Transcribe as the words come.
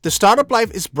The Startup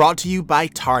Life is brought to you by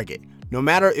Target. No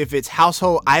matter if it's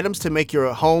household items to make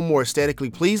your home more aesthetically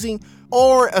pleasing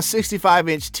or a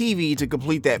 65-inch TV to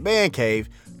complete that man cave,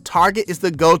 Target is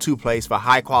the go-to place for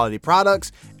high-quality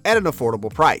products at an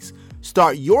affordable price.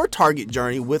 Start your Target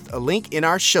journey with a link in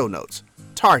our show notes.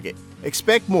 Target.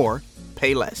 Expect more.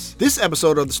 Pay less. This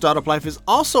episode of The Startup Life is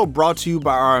also brought to you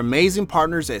by our amazing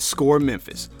partners at Score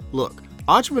Memphis. Look,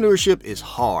 entrepreneurship is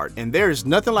hard, and there is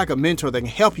nothing like a mentor that can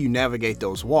help you navigate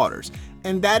those waters.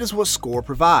 And that is what Score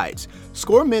provides.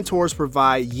 Score mentors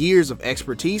provide years of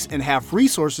expertise and have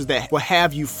resources that will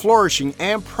have you flourishing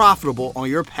and profitable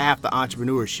on your path to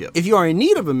entrepreneurship. If you are in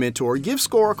need of a mentor, give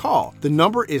Score a call. The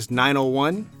number is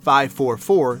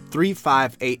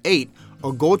 901-544-3588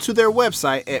 or go to their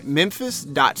website at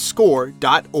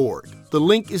memphis.score.org. The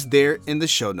link is there in the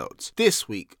show notes. This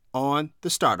week on The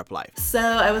Startup Life. So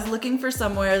I was looking for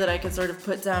somewhere that I could sort of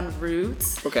put down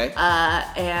roots. Okay.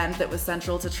 And that was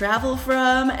central to travel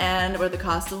from and where the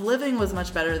cost of living was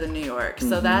much better than New York.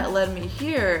 So that led me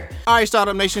here. All right,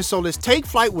 Startup Nation, so let's take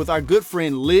flight with our good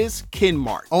friend Liz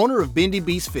Kinmark, owner of Bendy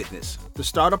Beast Fitness. The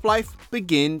Startup Life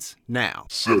begins now.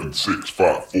 7, 6,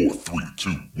 5, 4, 3, 2,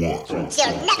 1. You'll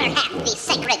never have the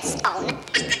sacred stone.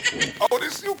 Oh,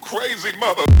 this you crazy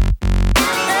mother.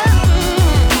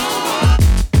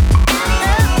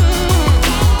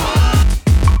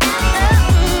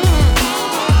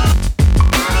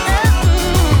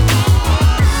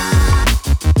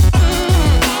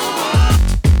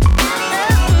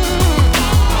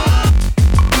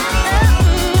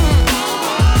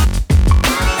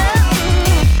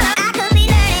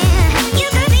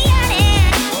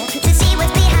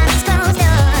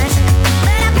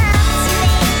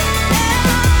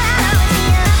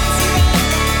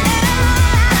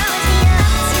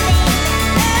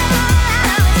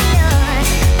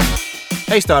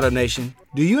 Hey Startup Nation,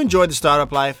 do you enjoy the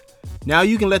Startup Life? Now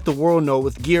you can let the world know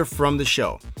with gear from the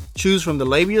show. Choose from the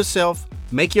label yourself,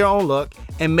 make your own look,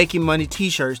 and Making Money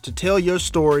t-shirts to tell your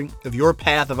story of your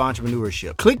path of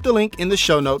entrepreneurship. Click the link in the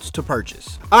show notes to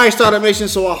purchase. All right, Startup Nation,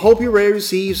 so I hope you're ready to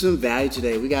receive some value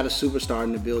today. We got a superstar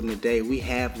in the building today. We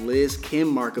have Liz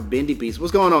Kinmark of Bendy Beast.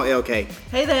 What's going on, LK?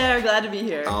 Hey there, glad to be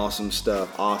here. Awesome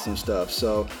stuff, awesome stuff.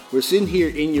 So we're sitting here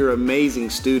in your amazing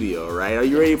studio, right? Are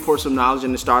you ready to pour some knowledge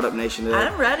in the Startup Nation today?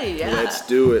 I'm ready, yeah. Let's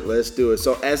do it.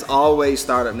 So as always,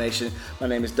 Startup Nation, my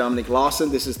name is Dominic Lawson.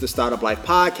 This is the Startup Life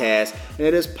Podcast, and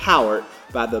it is powered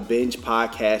by the Binge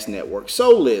Podcast Network.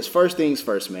 So Liz, first things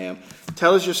first, ma'am.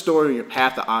 Tell us your story and your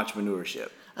path to entrepreneurship.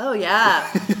 Oh yeah.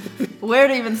 Where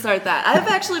to even start that? I've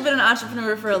actually been an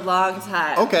entrepreneur for a long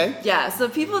time. Okay. Yeah, so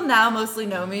people now mostly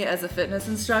know me as a fitness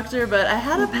instructor, but I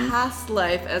had a past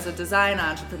life as a design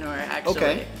entrepreneur, actually.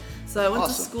 Okay. So I went to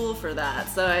Awesome. school for that.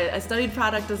 So I studied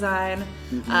product design.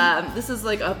 This is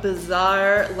like a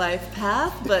bizarre life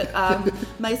path, but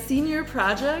my senior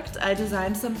project, I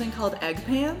designed something called Egg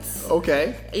Pants.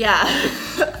 Okay. Yeah,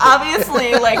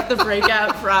 obviously like the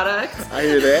breakout product. I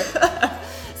hear that.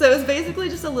 So it was basically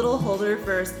just a little holder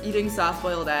for eating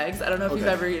soft-boiled eggs. I don't know if you've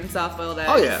ever eaten soft-boiled eggs.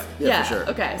 Oh yeah, for sure.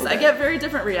 Okay, so I get very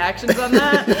different reactions on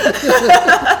that.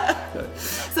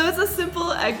 So it's a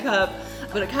simple egg cup,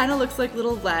 but it kind of looks like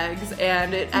little legs,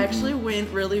 and it actually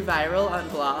went really viral on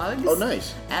blogs. Oh,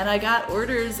 nice. And I got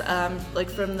orders like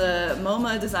from the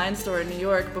MoMA design store in New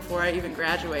York before I even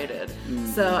graduated.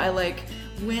 So I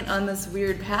went on this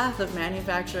weird path of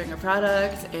manufacturing a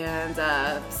product and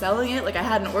selling it. Like I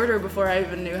had an order before I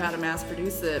even knew how to mass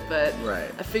produce it, but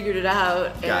Right. I figured it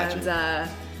out Gotcha.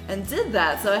 and did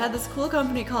that. So I had this cool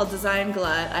company called Design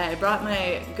Glut. I brought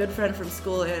my good friend from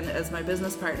school in as my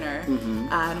business partner,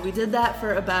 and we did that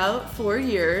for about 4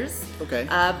 years. Okay.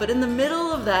 But in the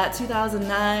middle of that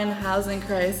 2009 housing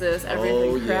crisis,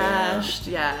 everything Oh, yeah. crashed.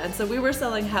 Yeah, and so we were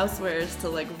selling housewares to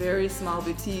very small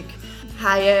boutique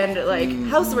high-end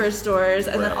houseware stores,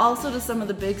 and then Right. also to some of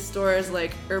the big stores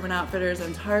like Urban Outfitters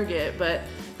and Target. But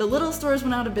the little stores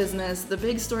went out of business, the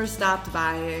big stores stopped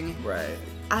buying. Right.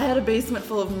 I had a basement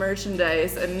full of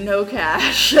merchandise and no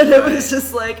cash, and it was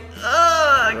just I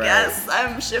guess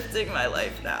I'm shifting my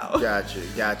life now. Gotcha.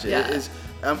 Yeah.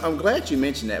 I'm glad you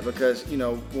mentioned that because,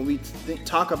 when we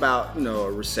talk about,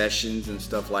 recessions and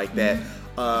stuff like that,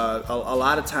 a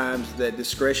lot of times that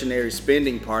discretionary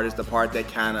spending part is the part that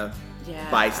kind of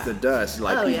bites the dust.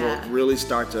 People really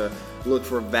start to look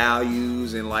for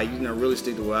values and really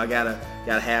stick to, I gotta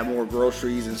have more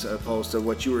groceries as opposed to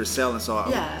what you were selling. So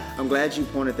I'm glad you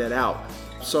pointed that out.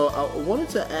 So I wanted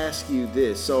to ask you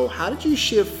this. So how did you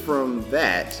shift from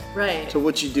that to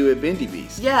what you do at Bendy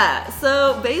Beast? Yeah,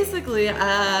 so basically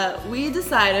we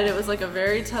decided it was a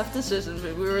very tough decision,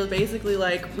 but we were basically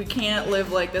we can't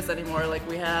live like this anymore.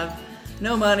 We have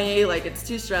no money, like it's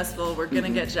too stressful, we're gonna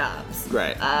get jobs.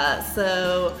 Right.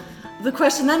 So the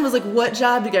question then was like, what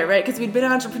job to get, right? Because we'd been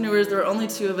entrepreneurs, there were only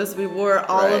 2 of us, we wore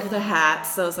all Right. of the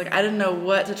hats, so it's like I didn't know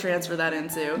what to transfer that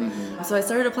into. So I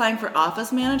started applying for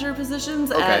office manager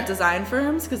positions at design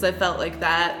firms because I felt like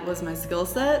that was my skill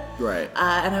set. Right.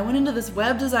 And I went into this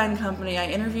web design company, I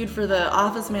interviewed for the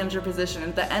office manager position,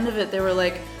 and at the end of it they were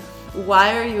like,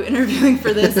 why are you interviewing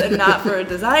for this and not for a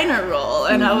designer role?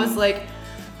 And I was like,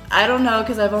 I don't know,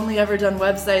 because I've only ever done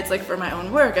websites like for my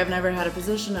own work. I've never had a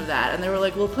position of that. And they were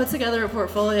like, well, put together a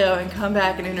portfolio and come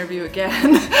back and interview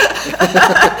again.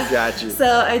 Got you.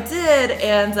 So I did,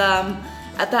 and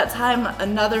at that time,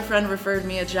 another friend referred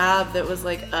me a job that was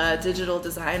like a digital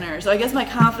designer. So I guess my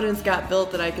confidence got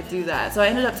built that I could do that. So I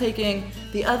ended up taking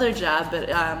the other job, but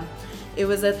it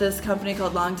was at this company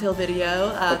called Longtail Video,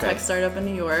 a tech startup in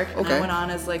New York. And I went on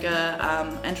as like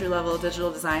a entry-level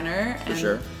digital designer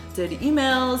and did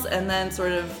emails, and then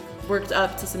sort of worked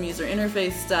up to some user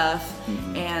interface stuff.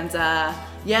 And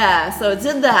so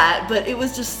did that, but it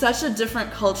was just such a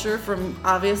different culture from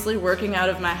obviously working out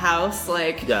of my house,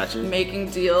 like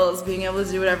making deals, being able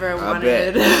to do whatever I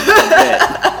wanted.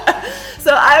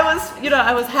 So I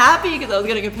was happy because I was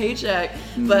getting a paycheck,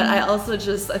 but I also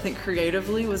I think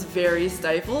creatively was very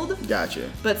stifled. Gotcha.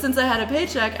 But since I had a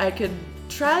paycheck, I could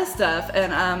try stuff,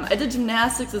 and I did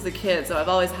gymnastics as a kid, so I've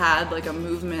always had like a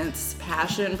movement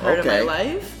passion part of my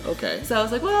life. Okay. So I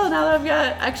was like, well, now that I've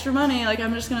got extra money, like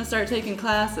I'm just gonna start taking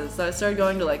classes. So I started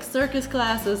going to like circus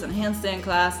classes and handstand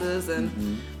classes and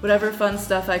whatever fun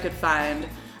stuff I could find.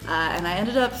 And I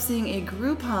ended up seeing a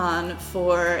Groupon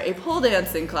for a pole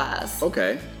dancing class.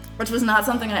 Okay. Which was not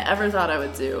something I ever thought I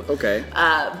would do. Okay.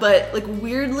 But like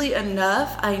weirdly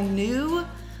enough, I knew,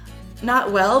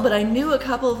 not well, but I knew a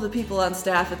couple of the people on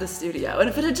staff at the studio. And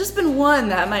if it had just been one,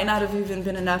 that might not have even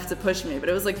been enough to push me. But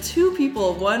it was like 2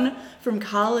 people, one from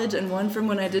college and one from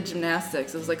when I did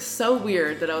gymnastics. It was like so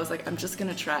weird that I was like, I'm just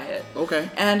gonna try it. Okay.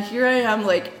 And here I am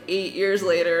like 8 years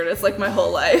later, and it's like my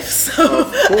whole life. So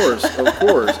Of course.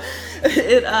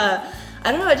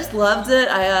 I don't know, I just loved it.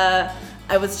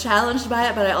 I was challenged by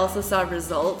it, but I also saw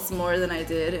results more than I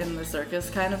did in the circus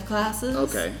kind of classes.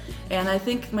 Okay. And I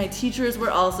think my teachers were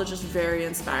also just very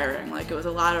inspiring. Like it was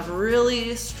a lot of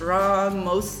really strong,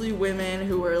 mostly women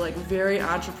who were like very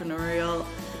entrepreneurial,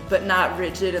 but not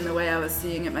rigid in the way I was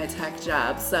seeing at my tech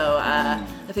job. So I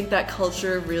think that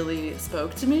culture really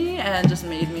spoke to me and just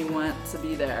made me want to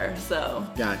be there. So.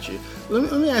 Gotcha.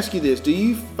 Let me ask you this: did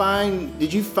you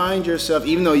find yourself,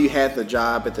 even though you had the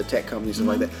job at the tech company and stuff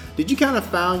like that, did you kind of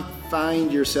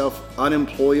find yourself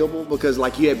unemployable because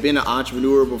like you had been an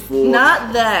entrepreneur before?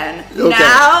 Not then. Okay.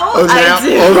 Now I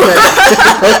do.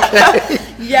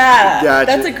 Okay. Yeah. Gotcha.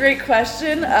 That's a great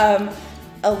question.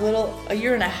 A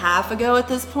year and a half ago at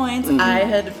this point, I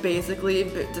had basically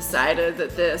decided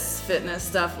that this fitness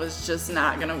stuff was just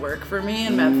not gonna work for me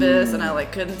in Memphis, and I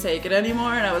like couldn't take it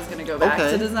anymore, and I was gonna go back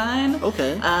to design.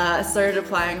 Okay. I started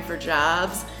applying for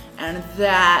jobs, and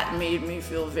that made me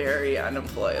feel very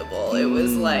unemployable. It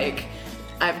was like,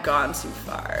 I've gone too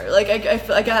far. Like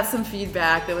I got some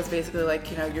feedback that was basically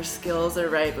like, your skills are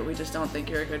right, but we just don't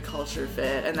think you're a good culture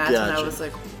fit. And that's when I was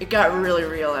like, it got really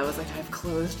real. I was like, I've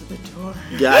closed the door.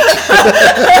 Gotcha.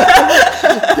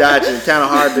 Kind of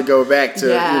hard to go back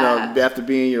to, after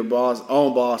being your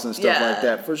own boss and stuff like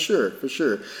that. For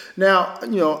sure. Now,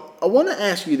 I want to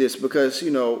ask you this because,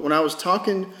 when I was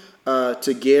talking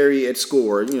to Gary at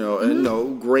SCORE,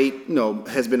 great,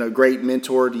 has been a great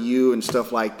mentor to you and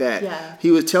stuff like that. Yeah.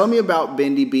 He was telling me about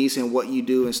Bendy Beast and what you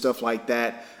do and stuff like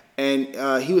that. And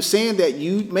he was saying that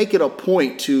you make it a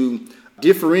point to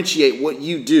differentiate what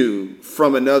you do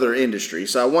from another industry.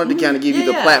 So I wanted to kind of give you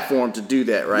the platform to do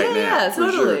that now. Yeah,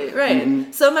 totally. Sure.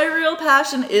 Right. So my real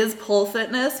passion is pole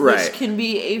fitness, which can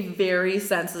be a very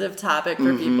sensitive topic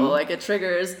for people. Like it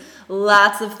triggers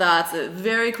lots of thoughts. It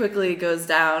very quickly goes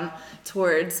down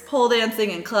towards pole dancing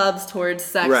in clubs, towards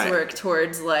sex work,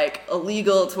 towards like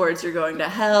illegal, towards you're going to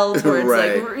hell, towards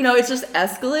like, it just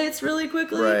escalates really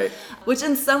quickly. Which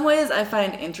in some ways I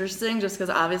find interesting just because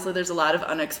obviously there's a lot of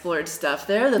unexplored stuff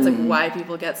there. That's like why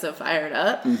people get so fired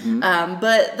up.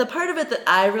 But the part of it that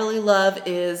I really love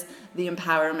is the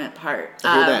empowerment part.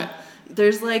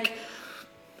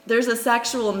 There's a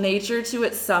sexual nature to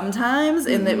it sometimes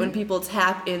in that when people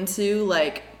tap into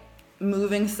like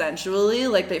moving sensually,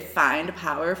 like they find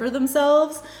power for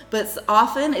themselves, but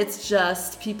often it's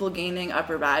just people gaining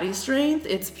upper body strength.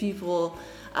 It's people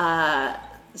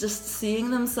just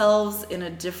seeing themselves in a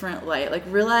different light, like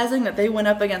realizing that they went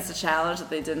up against a challenge that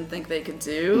they didn't think they could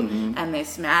do and they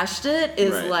smashed it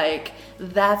is like,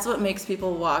 that's what makes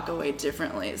people walk away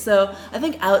differently. So I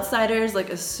think outsiders like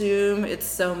assume it's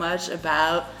so much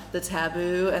about the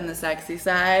taboo and the sexy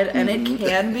side, and it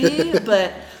can be,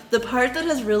 but the part that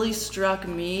has really struck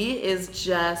me is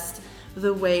just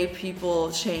the way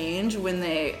people change when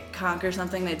they conquer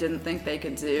something they didn't think they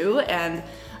could do. And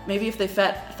maybe if they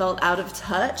felt out of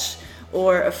touch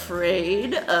or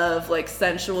afraid of like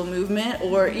sensual movement,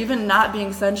 or even not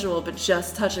being sensual but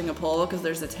just touching a pole because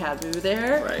there's a taboo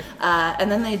there,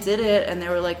 and then they did it and they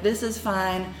were like, this is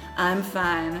fine, I'm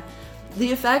fine. The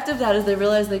effect of that is they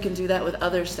realize they can do that with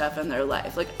other stuff in their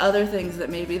life, like other things that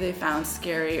maybe they found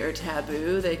scary or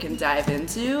taboo, they can dive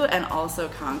into and also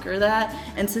conquer that.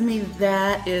 And to me,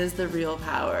 that is the real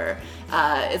power.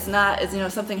 It's you know,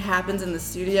 something happens in the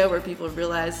studio where people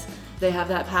realize they have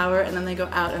that power, and then they go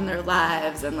out in their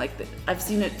lives, and like I've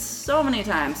seen it so many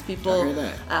times. People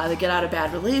they get out of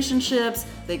bad relationships,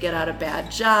 they get out of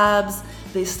bad jobs,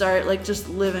 they start like just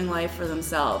living life for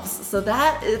themselves. So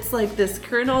that it's like this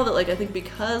kernel that like I think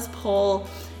because pole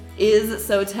is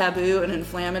so taboo and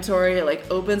inflammatory, it like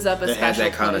opens up a special has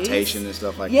that place. connotation and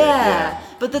stuff like that. Yeah,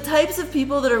 but the types of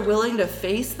people that are willing to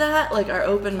face that like are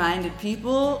open-minded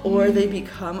people, or they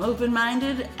become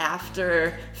open-minded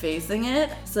after facing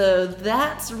it. So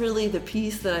that's really the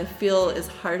piece that I feel is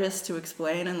hardest to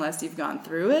explain unless you've gone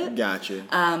through it. Gotcha.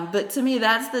 But to me,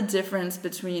 that's the difference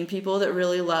between people that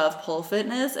really love pole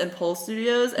fitness and pole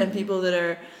studios and people that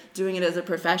are doing it as a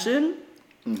profession.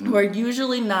 Who are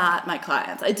usually not my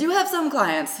clients. I do have some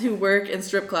clients who work in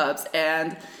strip clubs,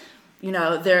 and you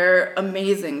know, they're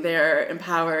amazing, they're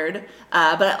empowered,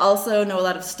 but I also know a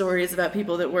lot of stories about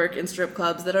people that work in strip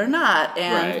clubs that are not,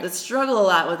 and that struggle a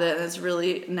lot with it, and it's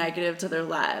really negative to their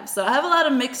lives. So I have a lot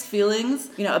of mixed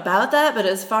feelings, you know, about that. But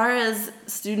as far as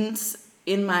students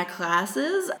in my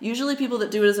classes, usually people that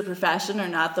do it as a profession are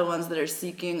not the ones that are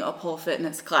seeking a pole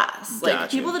fitness class. Like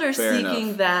people that are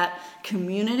seeking that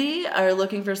community are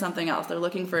looking for something else. They're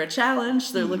looking for a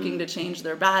challenge. They're looking to change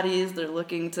their bodies. They're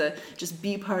looking to just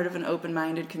be part of an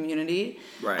open-minded community.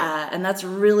 And that's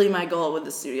really my goal with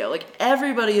the studio. Like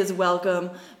everybody is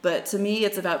welcome, but to me,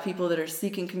 it's about people that are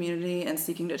seeking community and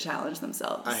seeking to challenge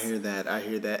themselves. I hear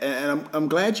that. And I'm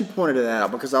glad you pointed it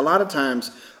out, because a lot of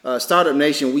times, Startup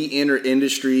Nation, we enter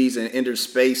industries and enter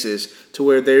spaces to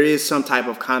where there is some type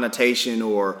of connotation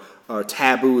or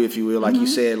taboo, if you will, like you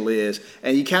said, Liz,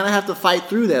 and you kind of have to fight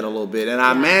through that a little bit. And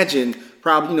I imagine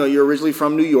probably, you know, you're originally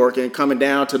from New York and coming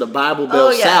down to the Bible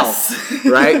Belt South,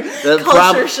 right?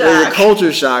 Shock.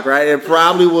 Culture shock, right? It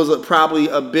probably was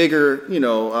a bigger, you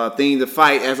know, thing to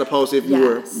fight as opposed to if you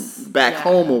were back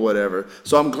home or whatever.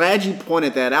 So I'm glad you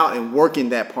pointed that out and working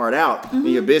that part out in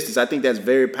your business. I think that's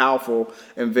very powerful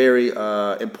and very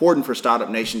important for Startup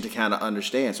Nation to kind of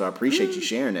understand. So I appreciate you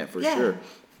sharing that for sure.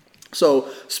 So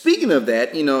speaking of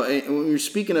that, you know, and when you're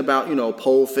speaking about, you know,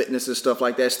 pole fitness and stuff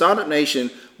like that, Startup Nation,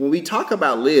 when we talk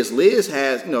about Liz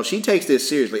has, you know, she takes this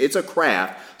seriously. It's a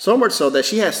craft, so much so that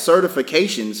she has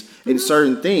certifications in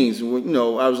certain things. You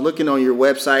know, I was looking on your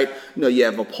website, you know, you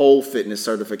have a pole fitness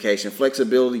certification,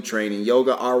 flexibility training,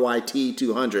 yoga RYT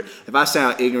 200. If I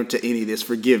sound ignorant to any of this,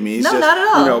 forgive me. It's not at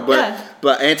all. You know,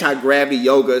 but anti-gravity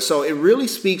yoga. So it really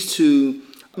speaks to,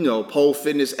 you know, pole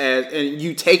fitness and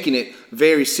you taking it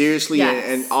very seriously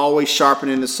and always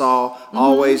sharpening the saw,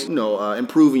 always, you know,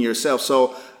 improving yourself.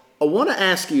 So I want to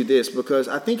ask you this, because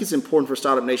I think it's important for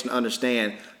Startup Nation to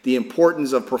understand the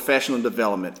importance of professional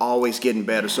development, always getting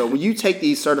better. So when you take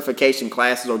these certification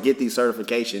classes or get these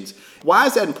certifications, why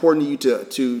is that important to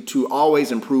you to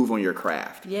always improve on your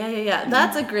craft? Yeah.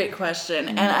 That's a great question.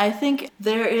 And I think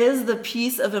there is the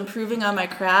piece of improving on my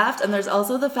craft, and there's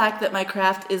also the fact that my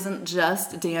craft isn't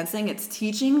just dancing, it's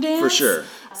teaching dance. For sure.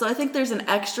 So I think there's an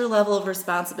extra level of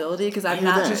responsibility, because I'm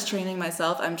not just training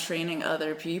myself, I'm training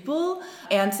other people.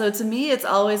 And so to me, it's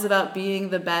always about being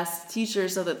the best teacher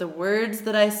so that the words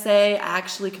that I say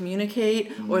actually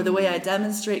communicate, or the way I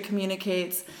demonstrate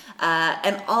communicates.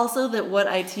 And also that what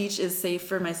I teach is safe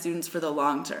for my students for the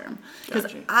long term.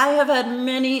 Because I have had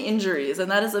many injuries,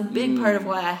 and that is a big part of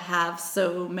why I have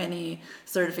so many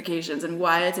certifications and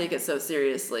why I take it so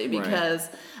seriously. Because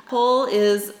pole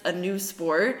is a new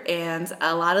sport, and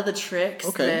a lot of the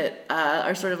tricks that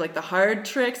are sort of like the hard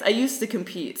tricks, I used to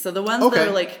compete. So the ones that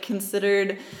are like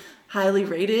considered highly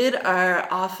rated are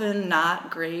often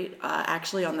not great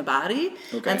actually on the body.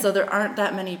 Okay. And so there aren't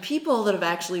that many people that have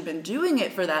actually been doing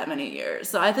it for that many years.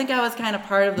 So I think I was kind of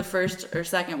part of the first or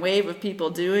second wave of people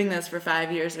doing this for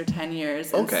 5 years or 10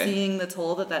 years and seeing the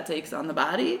toll that takes on the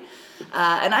body.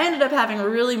 And I ended up having a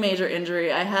really major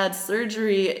injury. I had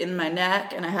surgery in my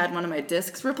neck and I had one of my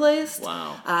discs replaced.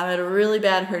 Wow. I had a really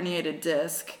bad herniated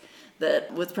disc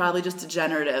that was probably just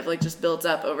degenerative, like just built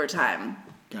up over time.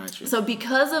 Gotcha. So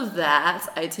because of that,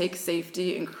 I take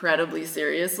safety incredibly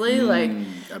seriously.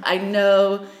 I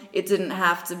know it didn't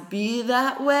have to be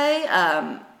that way.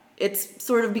 It's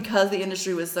sort of because the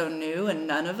industry was so new and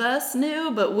none of us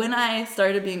knew. But when I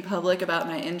started being public about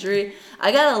my injury,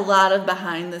 I got a lot of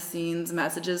behind the scenes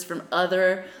messages from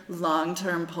other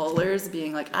long-term pollers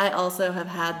being like, I also have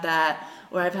had that,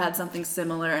 or I've had something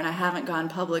similar and I haven't gone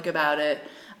public about it.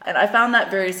 And I found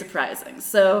that very surprising.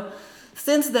 So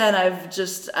since then, I've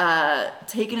just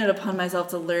taken it upon myself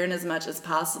to learn as much as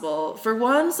possible. For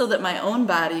one, so that my own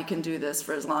body can do this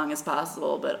for as long as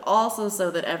possible, but also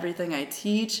so that everything I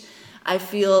teach, I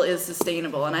feel is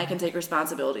sustainable, and I can take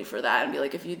responsibility for that and be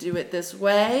like, if you do it this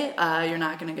way, you're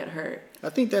not going to get hurt. I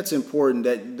think that's important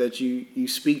that you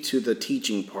speak to the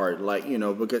teaching part, like,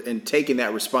 because and taking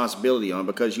that responsibility on,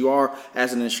 because you are,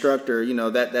 as an instructor,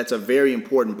 that's a very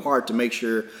important part to make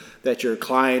sure that your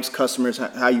clients, customers,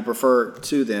 how you refer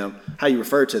to them,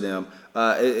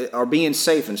 are being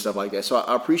safe and stuff like that. So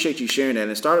I appreciate you sharing that.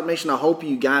 And Startup Nation, I hope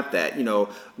you got that.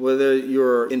 Whether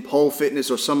you're in pole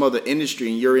fitness or some other industry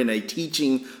and you're in a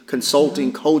teaching,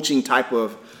 consulting, coaching type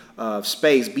of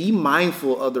space, be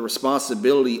mindful of the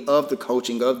responsibility of the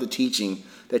coaching, of the teaching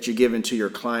that you're giving to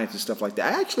your clients and stuff like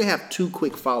that. I actually have 2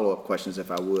 quick follow-up questions, if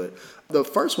I would. The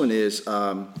first one is,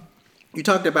 you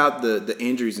talked about the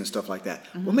injuries and stuff like that.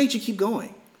 What made you keep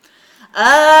going?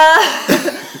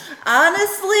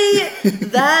 Honestly,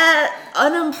 that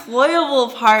unemployable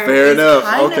part Fair is enough.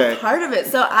 kind Okay. of part of it.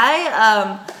 So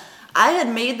I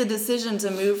had made the decision to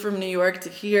move from New York to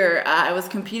here. I was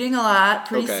competing a lot,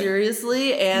 pretty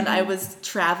seriously, and I was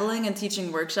traveling and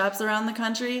teaching workshops around the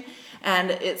country.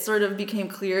 And it sort of became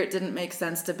clear it didn't make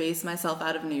sense to base myself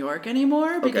out of New York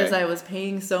anymore because I was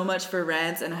paying so much for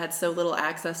rent and had so little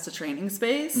access to training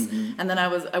space. And then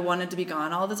I wanted to be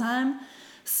gone all the time.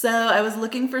 So I was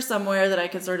looking for somewhere that I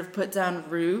could sort of put down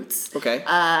roots.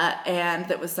 And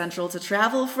that was central to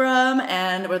travel from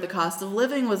and where the cost of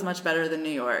living was much better than New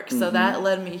York. So that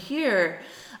led me here.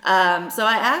 So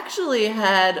I actually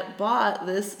had bought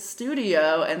this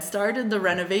studio and started the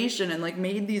renovation and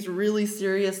made these really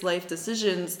serious life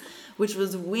decisions, which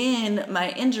was when my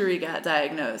injury got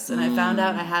diagnosed. And I found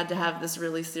out I had to have this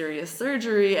really serious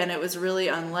surgery, and it was really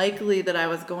unlikely that I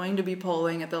was going to be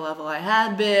polling at the level I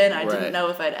had been. I didn't know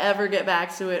if I'd ever get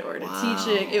back to it or to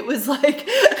teaching. It was like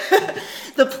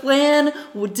the plan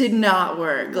did not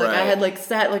work. I had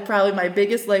set probably my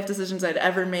biggest life decisions I'd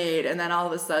ever made, and then all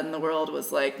of a sudden the world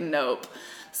was like, nope.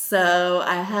 So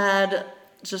I had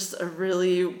just a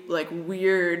really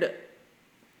weird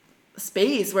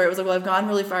space where it was like, well, I've gone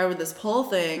really far with this pole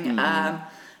thing.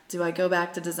 Do I go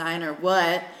back to design or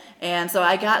what? And so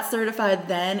I got certified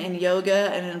then in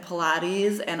yoga and in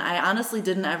Pilates, and I honestly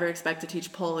didn't ever expect to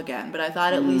teach pole again, but I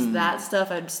thought at least that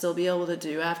stuff I'd still be able to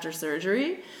do after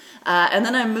surgery. And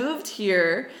then I moved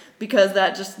here because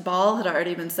that just ball had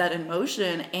already been set in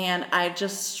motion, and I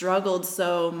just struggled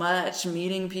so much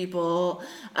meeting people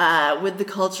with the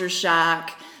culture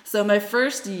shock. So my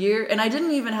first year, and I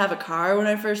didn't even have a car when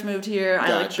I first moved here.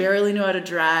 I barely knew how to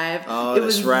drive. Oh, it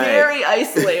was very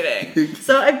isolating.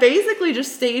 So I basically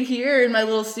just stayed here in my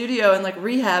little studio and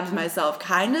rehabbed myself,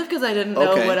 kind of, because I didn't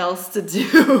know what else to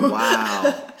do.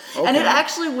 Wow. And it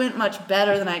actually went much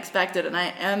better than I expected, and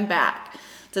I am back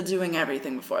to doing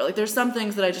everything before. There's some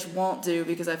things that I just won't do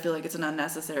because I feel like it's an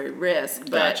unnecessary risk.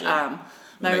 But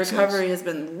my recovery has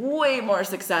been way more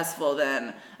successful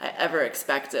than I ever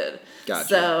expected.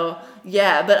 So,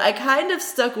 yeah, but I kind of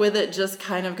stuck with it just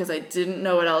kind of because I didn't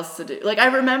know what else to do. I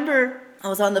remember I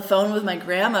was on the phone with my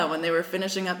grandma when they were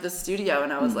finishing up the studio,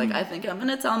 and I was like, I think I'm going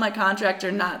to tell my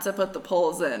contractor not to put the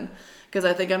poles in, because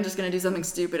I think I'm just going to do something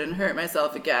stupid and hurt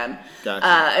myself again.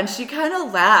 And she kind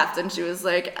of laughed, and she was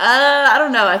like, I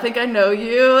don't know. I think I know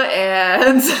you,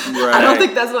 and I don't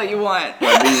think that's what you want. Be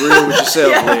real with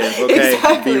yourself, Liz, okay?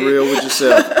 Exactly. Be real with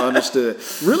yourself. Understood.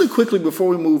 Really quickly, before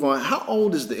we move on, how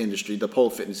old is the industry, the pole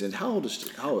fitness industry? How old is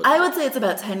it? I would say it's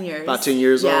about 10 years. About 10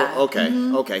 years old? Okay.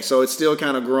 Okay. So it's still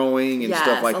kind of growing and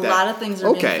stuff like that. A lot of things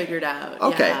are being figured out.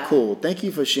 Okay, cool. Thank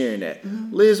you for sharing that.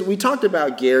 Liz, we talked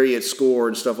about Gary at SCORE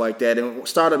and stuff like that. And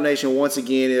Startup Nation, once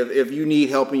again, if you need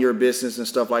help in your business and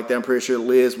stuff like that, I'm pretty sure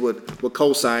Liz would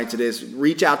co-sign to this.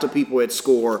 Reach out to people at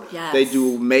SCORE. Yes. They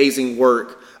do amazing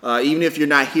work. Even if you're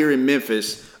not here in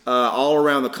Memphis, all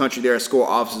around the country there are SCORE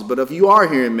offices. But if you are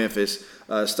here in Memphis,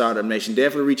 Startup Nation,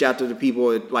 definitely reach out to the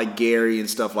people like Gary and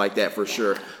stuff like that for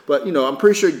sure. But, I'm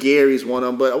pretty sure Gary's one of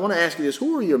them. But I want to ask you this.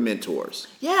 Who are your mentors?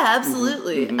 Yeah,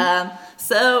 absolutely.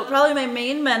 So probably my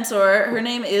main mentor, her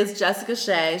name is Jessica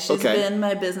Shea. She's been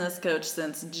my business coach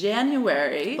since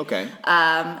January. Okay.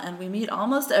 And we meet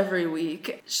almost every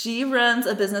week. She runs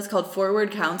a business called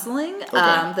Forward Counseling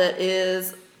that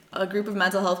is a group of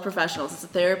mental health professionals. It's a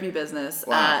therapy business.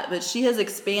 Wow. But she has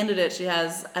expanded it. She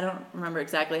has, I don't remember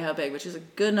exactly how big, but she has a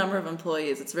good number of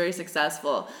employees. It's very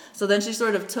successful. So then she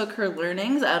sort of took her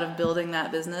learnings out of building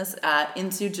that business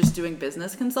into just doing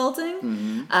business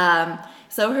consulting.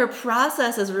 So her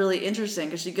process is really interesting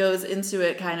because she goes into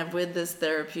it kind of with this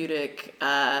therapeutic,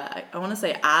 I want to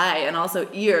say eye and also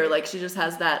ear. Like she just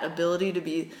has that ability to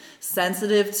be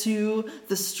sensitive to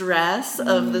the stress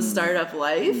of the startup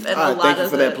life. And a lot thank you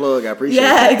for that plug. I appreciate it.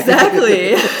 Yeah,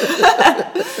 exactly.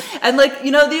 And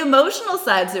the emotional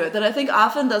side to it that I think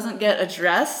often doesn't get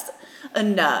addressed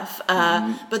enough.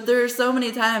 But there are so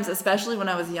many times, especially when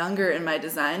I was younger in my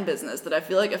design business, that I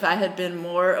feel like if I had been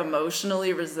more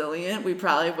emotionally resilient, we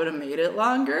probably would have made it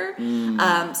longer.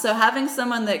 So having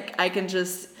someone that I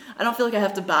don't feel like I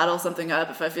have to bottle something up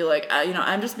if I feel like,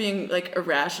 I'm just being like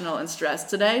irrational and stressed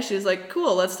today. She's like,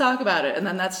 cool, let's talk about it. And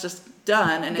then that's just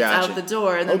done and it's out the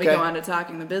door. And then we go on to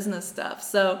talking the business stuff.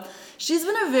 So she's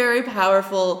been a very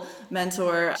powerful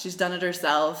mentor. She's done it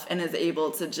herself and is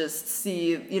able to just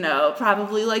see,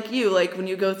 probably like you, like when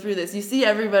you go through this, you see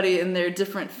everybody in their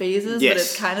different phases, but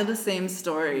it's kind of the same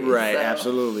story. Right, so.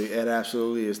 Absolutely. It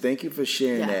absolutely is. Thank you for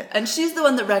sharing that. And she's the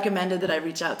one that recommended that I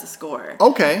reach out to SCORE.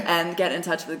 Okay. And get in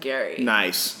touch with Gary.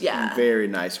 Nice. Yeah. Very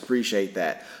nice. Appreciate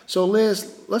that. So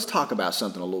Liz, let's talk about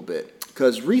something a little bit.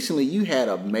 Because recently you had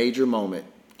a major moment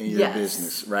in your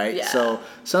business, right? Yeah. So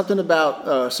something about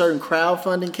a certain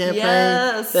crowdfunding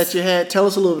campaign that you had. Tell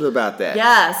us a little bit about that.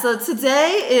 Yeah, so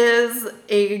today is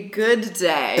a good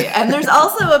day. And there's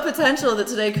also a potential that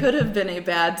today could have been a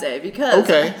bad day because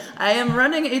I am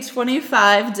running a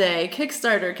 25-day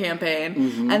Kickstarter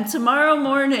campaign and tomorrow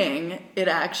morning it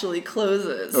actually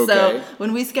closes. So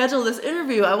when we scheduled this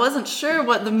interview, I wasn't sure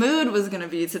what the mood was going to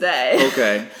be today.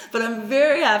 Okay. But I'm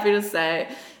very happy to say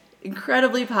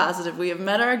incredibly positive. We have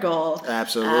met our goal.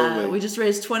 Absolutely. We just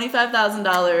raised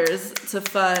 $25,000 to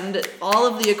fund all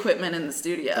of the equipment in the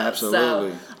studio. Absolutely.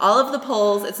 So all of the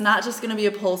poles, it's not just going to be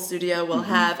a pole studio. We'll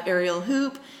have aerial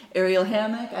hoop, aerial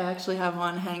hammock. I actually have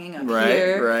one hanging up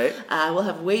here. Right. We'll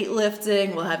have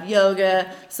weightlifting. We'll have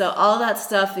yoga. So all that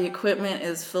stuff, the equipment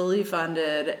is fully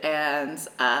funded. And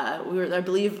I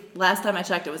believe last time I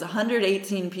checked, it was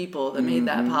 118 people that made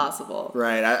that possible.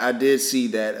 Right. I did see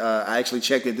that. I actually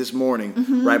checked it this morning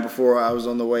right before I was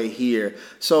on the way here.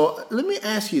 So let me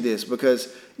ask you this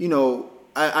because,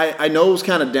 I know it was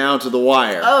kind of down to the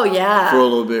wire. Oh, yeah. For a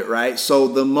little bit, right? So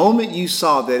the moment you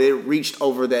saw that it reached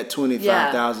over that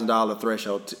 $25,000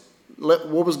 threshold,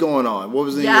 what was going on? What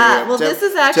was in your head? Well, this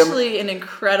is actually an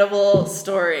incredible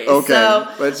story. Okay,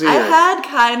 so let's hear I it. had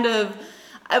kind of,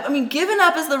 given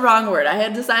up is the wrong word. I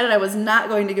had decided I was not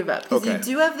going to give up. Because you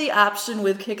do have the option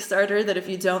with Kickstarter that if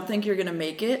you don't think you're going to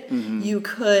make it, you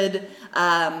could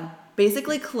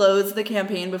basically close the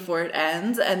campaign before it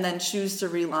ends and then choose to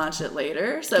relaunch it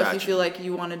later. So if you feel like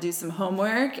you want to do some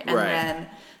homework and then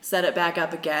set it back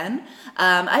up again.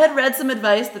 I had read some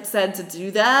advice that said to do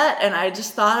that, and I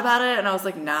just thought about it, and I was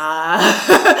like, nah.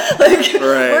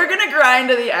 We're going to grind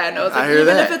to the end. I was like,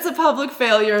 even if it's a public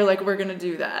failure, we're going to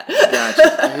do that.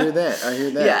 Gotcha. I hear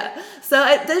that. Yeah. So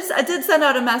I did send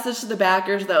out a message to the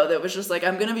backers, though, that was just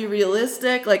I'm going to be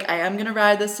realistic. I am going to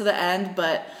ride this to the end,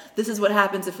 but this is what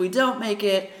happens if we don't make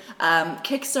it.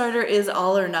 Kickstarter is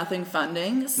all or nothing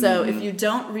funding. So if you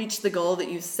don't reach the goal that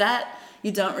you set,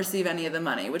 you don't receive any of the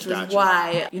money, which was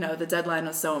why, the deadline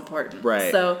was so important.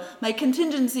 Right. So my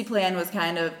contingency plan was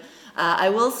kind of, I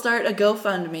will start a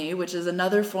GoFundMe, which is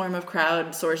another form of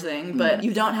crowdsourcing, but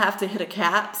you don't have to hit a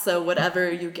cap, so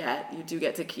whatever you get, you do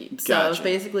get to keep. Gotcha. So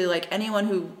basically, anyone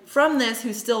who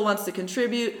still wants to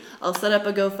contribute, I'll set up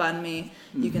a GoFundMe.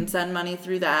 You can send money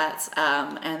through that,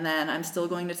 and then I'm still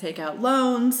going to take out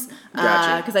loans,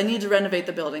 because I need to renovate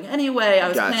the building anyway. I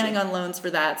was planning on loans for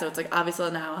that, so it's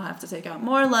obviously now I'll have to take out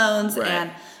more loans,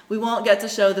 and we won't get to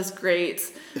show this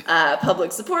great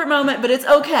public support moment, but it's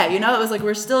okay. It was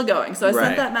we're still going. So I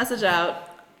sent that message out,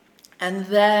 And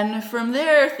then from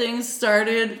there, things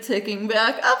started ticking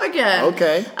back up again.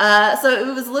 Okay. So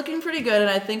it was looking pretty good, and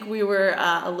I think we were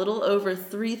a little over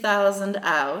 3,000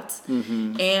 out.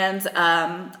 Mm-hmm. And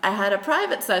I had a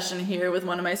private session here with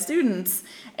one of my students,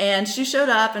 and she showed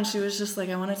up, and she was just like,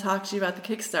 I want to talk to you about the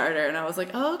Kickstarter. And I was like,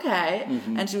 oh, okay.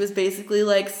 Mm-hmm. And she was basically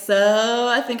like, so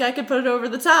I think I could put it over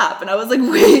the top. And I was like,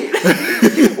 wait,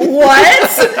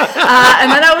 what?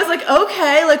 And then I was like,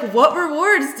 okay, like what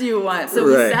rewards do you want? So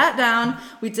we sat down,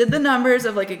 we did the numbers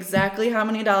of like exactly how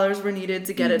many dollars were needed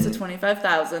to get it to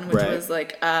 25,000, which was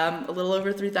like a little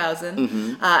over 3,000.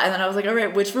 And then I was like, all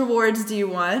right, which rewards do you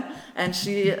want? And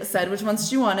she said which ones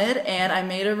she wanted, and I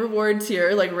made a reward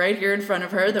tier like right here in front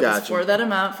of her that was for that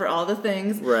amount for all the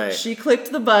things. Right. She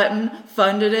clicked the button,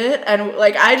 funded it, and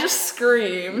like I just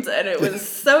screamed, and it was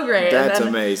so great. That's and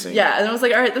then, amazing. Yeah, and I was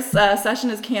like, all right, this session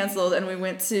is canceled, and we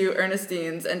went to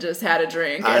Ernestine's and just had a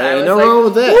drink. And I was no like, wrong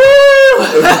with that.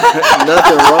 Woo!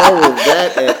 Nothing wrong with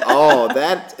that at all.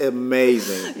 That's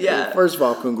amazing. Yeah. First of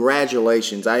all,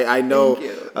 congratulations. I know, Thank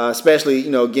you. especially,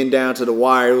 getting down to the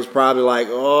wire, it was probably like,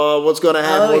 oh, what's going to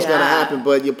happen? What's going to happen?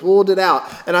 But you pulled it out.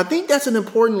 And I think that's an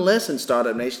important lesson,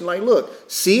 Startup Nation. Like, look,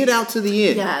 see it out to the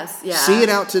end. Yes, yeah. See it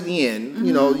out to the end.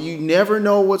 You never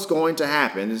know what's going to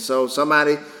happen. And so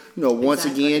somebody, once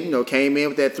again, came in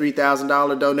with that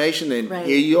 $3,000 donation, and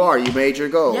here you are. You made your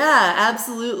goal. Yeah,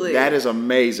 absolutely. That is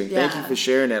amazing. Yeah. Thank you for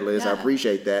sharing that, Liz. I Yeah.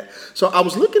 appreciate that. So I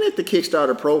was looking at the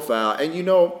Kickstarter profile, and your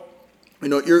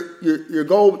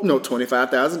goal,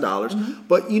 $25,000.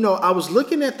 But I was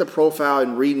looking at the profile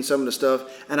and reading some of the stuff,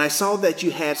 and I saw that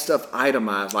you had stuff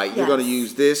itemized, like you're going to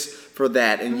use this for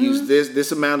that, and use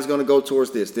this amount is going to go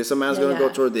towards this amount is going to go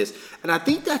toward this. And I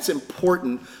think that's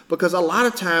important because a lot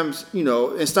of times,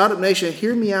 in Startup Nation,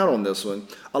 hear me out on this one.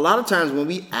 A lot of times when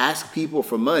we ask people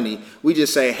for money, we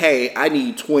just say, hey, I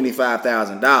need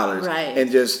 $25,000,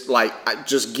 and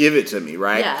just give it to me,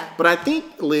 right? Yeah. But I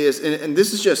think, Liz, and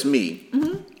this is just me,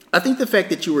 I think the fact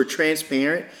that you were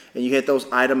transparent and you had those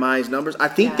itemized numbers, I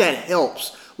think that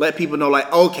helps let people know,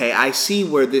 like, okay, I see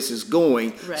where this is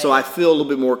going, so I feel a little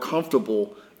bit more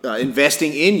comfortable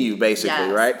investing in you, basically,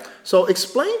 right? So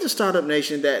explain to Startup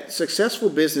Nation that successful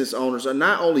business owners are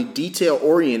not only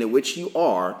detail-oriented, which you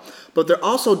are, but they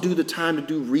also do the time to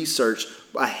do research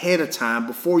ahead of time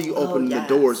before you open the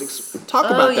doors. Talk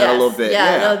about that a little bit.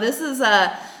 No, this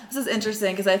is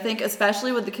interesting because I think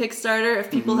especially with the Kickstarter, if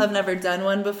people have never done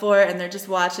one before and they're just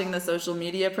watching the social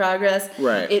media progress,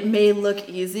 it may look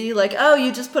easy, like, oh,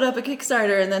 you just put up a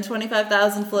Kickstarter and then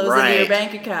 25,000 flows into your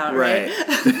bank account, right?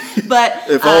 But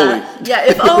if only.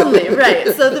 If only, right.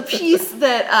 So the piece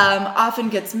that often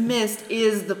gets missed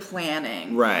is the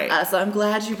planning. Right. So I'm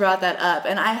glad you brought that up.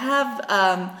 And I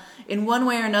have in one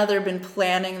way or another been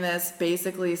planning this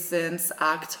basically since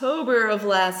October of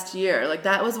last year. Like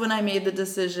that was when I made the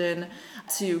decision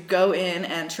to go in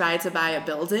and try to buy a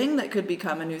building that could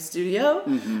become a new studio.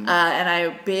 And I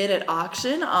bid at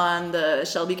auction on the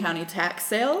Shelby County tax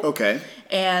sale. Okay.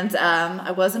 And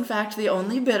I was in fact the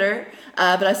only bidder,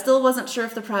 but I still wasn't sure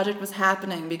if the project was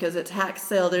happening because at tax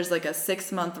sale there's like a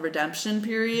 6-month redemption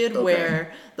period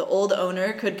where the old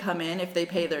owner could come in if they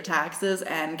pay their taxes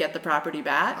and get the property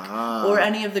back, or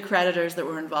any of the creditors that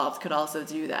were involved could also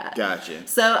do that. Gotcha.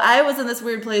 So I was in this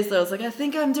weird place that I was like, I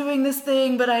think I'm doing this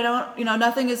thing, but I don't,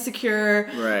 nothing is secure.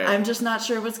 Right. I'm just not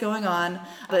sure what's going on.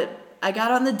 But I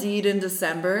got on the deed in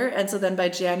December, and so then by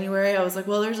January, I was like,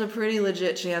 well, there's a pretty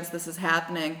legit chance this is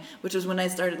happening, which was when I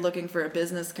started looking for a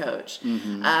business coach.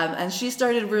 And she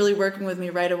started really working with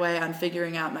me right away on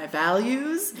figuring out my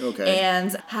values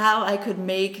and how I could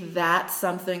make that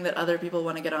something that other people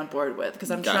want to get on board with, because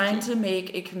I'm trying to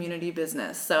make a community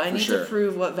business. So I need to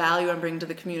prove what value I'm bringing to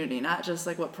the community, not just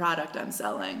like what product I'm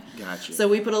selling. So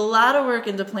we put a lot of work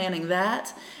into planning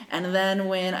that, and then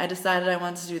when I decided I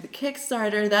wanted to do the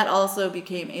Kickstarter, that also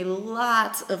became a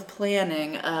lot of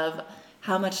planning of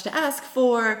how much to ask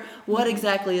for, what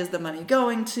exactly is the money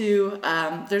going to.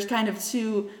 There's kind of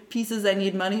two pieces I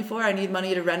need money for. I need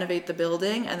money to renovate the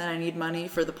building, and then I need money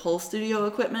for the pole studio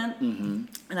equipment.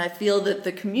 And I feel that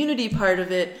the community part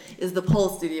of it is the pole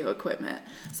studio equipment.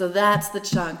 So that's the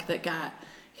chunk that got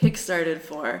kickstarted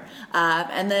for.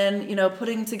 And then,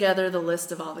 putting together the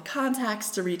list of all the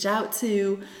contacts to reach out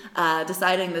to,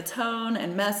 deciding the tone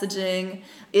and messaging.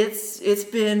 It's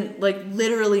been like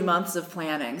literally months of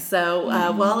planning. So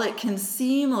while it can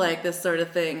seem like this sort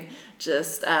of thing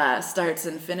just starts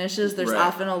and finishes, there's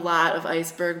often a lot of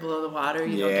iceberg below the water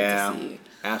you don't get to see.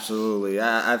 Absolutely.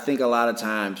 I think a lot of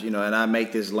times, and I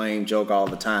make this lame joke all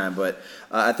the time, but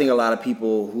I think a lot of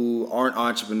people who aren't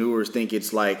entrepreneurs think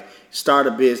it's like start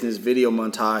a business, video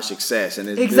montage, success, and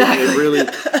it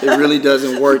really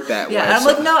doesn't work that way. Yeah, I'm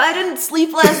like, no, I didn't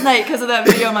sleep last night because of that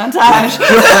video montage.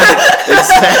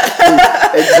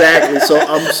 Exactly. So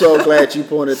I'm so glad you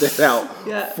pointed that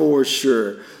out for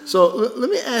sure. So let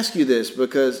me ask you this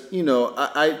because,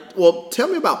 tell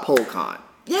me about PoleCon.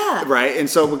 Yeah. Right. And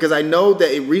so because I know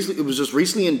that it was just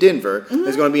recently in Denver. Mm-hmm.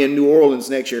 It's going to be in New Orleans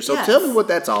next year. So tell me what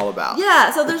that's all about.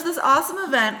 Yeah. So there's this awesome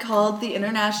event called the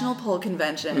International Pole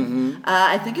Convention. Mm-hmm.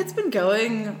 I think it's been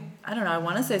going, I don't know, I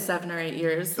want to say 7 or 8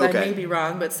 years. Okay. I may be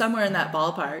wrong, but somewhere in that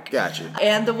ballpark. Gotcha.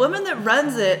 And the woman that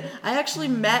runs it, I actually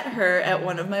met her at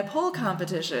one of my pole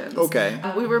competitions. Okay.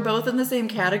 We were both in the same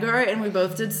category, and we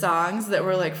both did songs that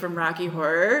were like from Rocky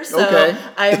Horror. So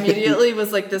I immediately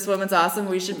was like, this woman's awesome.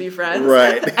 We should be friends.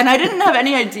 Right. And I didn't have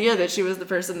any idea that she was the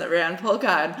person that ran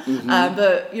PoleCon. Mm-hmm.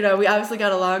 But, we obviously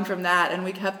got along from that, and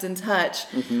we kept in touch.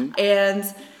 Mm-hmm. And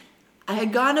I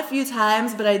had gone a few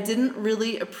times, but I didn't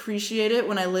really appreciate it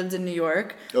when I lived in New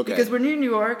York. Okay. Because when you're in New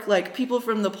York, like, people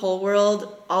from the pole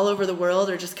world all over the world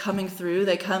are just coming through.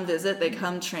 They come visit, they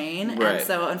come train. Right. And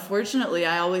so, unfortunately,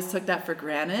 I always took that for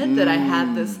granted, that I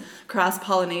had this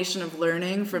cross-pollination of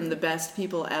learning from the best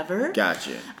people ever.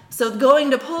 Gotcha. So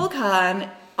going to PoleCon,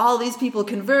 all these people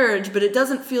converge, but it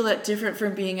doesn't feel that different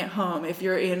from being at home if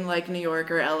you're in, like, New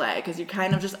York or LA, because you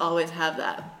kind of just always have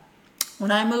that. When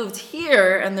I moved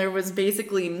here, and there was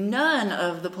basically none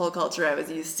of the pole culture I was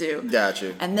used to.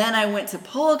 Gotcha. And then I went to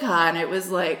PoleCon, it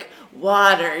was like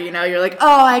water, you're like,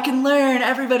 oh, I can learn,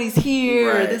 everybody's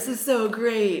here, right. This is so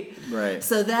great. Right.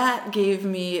 So that gave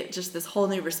me just this whole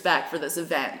new respect for this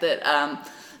event that,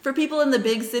 for people in the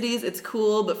big cities, it's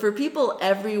cool, but for people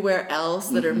everywhere else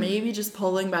that are maybe just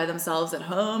polling by themselves at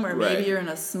home, or maybe you're in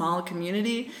a small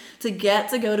community, to get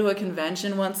to go to a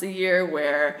convention once a year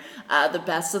where the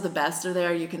best of the best are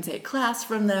there, you can take class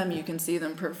from them, you can see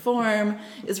them perform,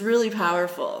 is really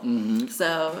powerful. Mm-hmm.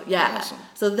 So, yeah. Awesome.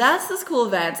 So that's this cool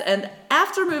event. And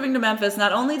after moving to Memphis,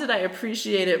 not only did I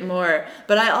appreciate it more,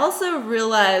 but I also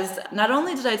realized not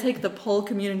only did I take the pole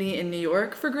community in New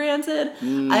York for granted,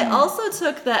 I also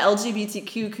took the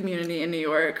LGBTQ community in New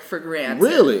York for granted.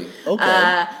 Really?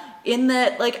 Okay. In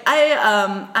that, like,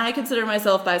 I consider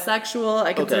myself bisexual.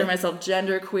 I consider myself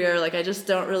genderqueer. Like, I just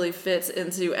don't really fit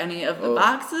into any of the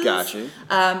boxes. Gotcha.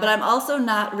 But I'm also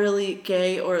not really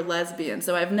gay or lesbian.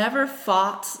 So I've never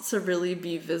fought to really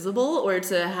be visible or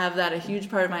to have that a huge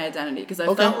part of my identity. Because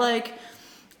I felt like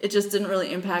it just didn't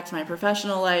really impact my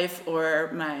professional life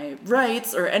or my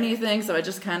rights or anything. So I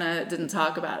just kind of didn't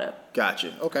talk about it.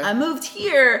 Gotcha. Okay. I moved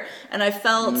here and I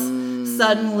felt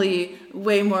suddenly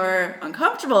way more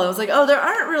uncomfortable. I was like, oh, there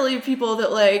aren't really people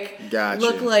that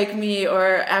look like me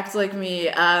or act like me.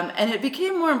 And it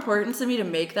became more important to me to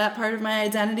make that part of my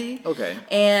identity. Okay.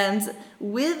 And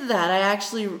with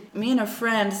that, me and a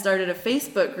friend started a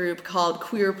Facebook group called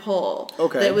Queer Pole.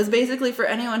 Okay. That was basically for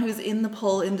anyone who's in the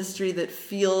pole industry that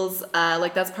feels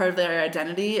like that's part of their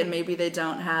identity and maybe they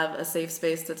don't have a safe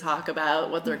space to talk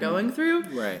about what they're going through.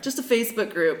 Right. Just a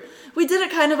Facebook group. We did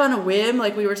it kind of on a whim,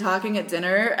 like we were talking at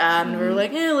dinner, and we were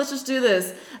like, yeah, let's just do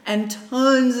this. And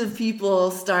tons of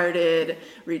people started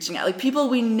reaching out, like people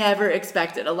we never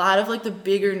expected. A lot of like the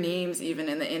bigger names even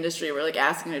in the industry were like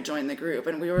asking to join the group,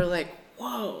 and we were like,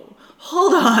 whoa,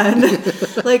 hold on.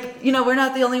 Like, we're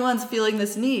not the only ones feeling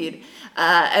this need.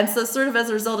 And so sort of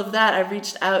as a result of that, I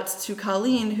reached out to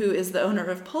Colleen, who is the owner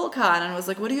of PoleCon, and was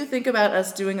like, what do you think about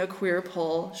us doing a queer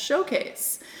pole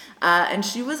showcase? And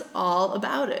she was all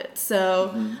about it.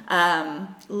 So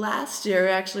last year, we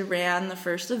actually ran the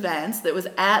first event that was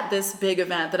at this big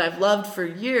event that I've loved for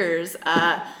years.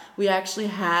 We actually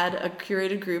had a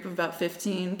curated group of about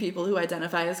 15 people who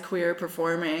identify as queer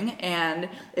performing, and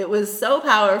it was so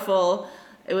powerful.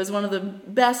 It was one of the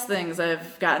best things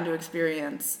I've gotten to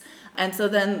experience. And so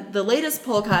then the latest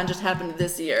PoleCon just happened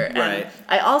this year. Right. And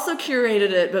I also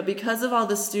curated it, but because of all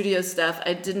the studio stuff,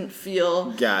 I didn't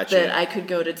feel that I could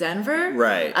go to Denver.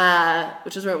 Right.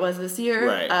 Which is where it was this year.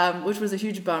 Right. Which was a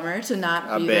huge bummer to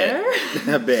not be there.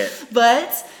 I bet.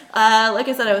 But like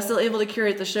I said, I was still able to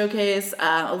curate the showcase.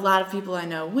 A lot of people I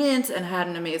know went and had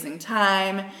an amazing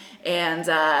time. And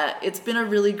it's been a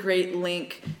really great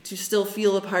link to still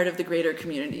feel a part of the greater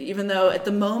community, even though at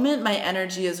the moment my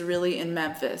energy is really in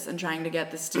Memphis and trying to get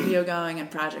the studio going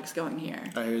and projects going here.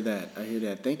 I hear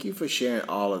that. Thank you for sharing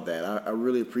all of that. I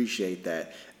really appreciate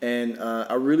that. And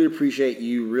I really appreciate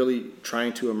you really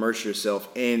trying to immerse yourself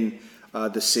in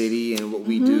the city and what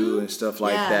we do and stuff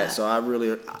like that. So I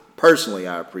really, personally,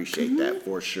 I appreciate that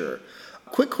for sure.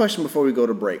 Quick question before we go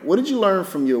to break. What did you learn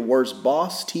from your worst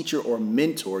boss, teacher, or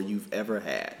mentor you've ever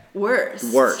had?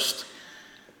 Worst.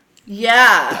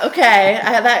 Yeah, okay.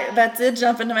 That did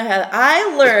jump into my head.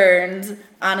 I learned,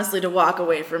 honestly, to walk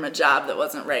away from a job that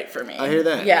wasn't right for me. I hear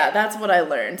that. Yeah, that's what I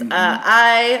learned.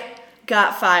 I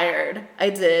got fired. I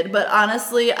did. But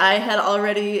honestly, I had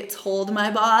already told my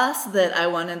boss that I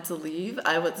wanted to leave.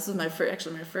 This was my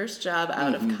first job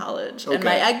out of college. Okay. And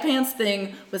my egg pants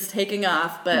thing was taking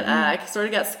off, but I sort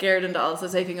of got scared into also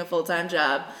taking a full-time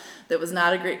job that was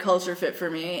not a great culture fit for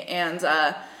me. And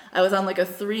I was on like a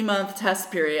 3-month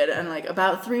test period, and like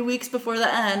about 3 weeks before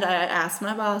the end, I asked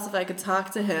my boss if I could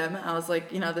talk to him. I was like,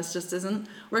 this just isn't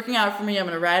working out for me. I'm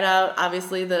going to ride out,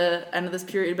 obviously, the end of this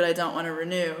period, but I don't want to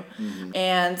renew.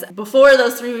 And before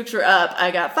those 3 weeks were up, I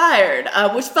got fired,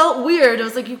 which felt weird. I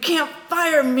was like, you can't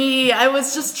fire me. I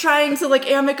was just trying to like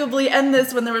amicably end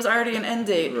this when there was already an end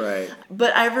date. Right.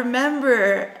 But I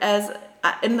remember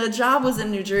and the job was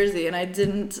in New Jersey, and I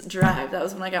didn't drive. That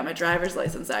was when I got my driver's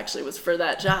license, actually, was for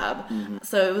that job.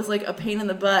 So it was like a pain in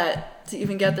the butt to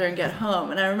even get there and get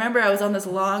home. And I remember I was on this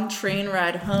long train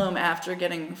ride home after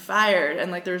getting fired,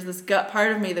 and like there was this gut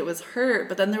part of me that was hurt,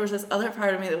 but then there was this other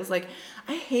part of me that was like,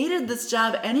 I hated this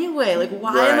job anyway. Like,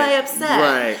 why am I upset?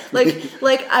 Right.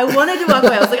 Like I wanted to walk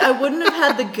away. I was like, I wouldn't have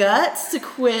had the guts to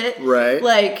quit. Right.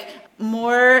 Like,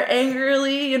 more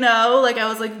angrily, like I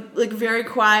was like very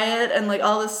quiet and like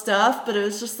all this stuff, but it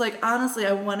was just like, honestly,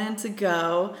 I wanted to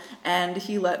go, and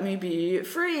he let me be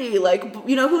free. Like,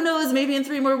 who knows, maybe in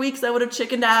 3 more weeks I would have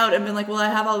chickened out and been like, well, I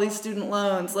have all these student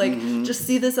loans, like just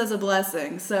see this as a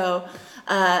blessing. So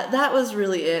that was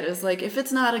really it. It was like, if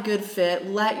it's not a good fit,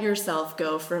 let yourself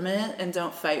go from it and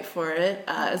don't fight for it.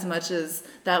 As much as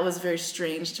that was very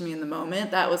strange to me in the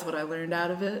moment, that was what I learned out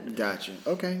of it. Gotcha.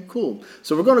 Okay, cool.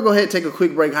 So we're going to go ahead and take a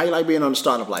quick break. How you like being on the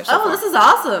Startup Life so far? This is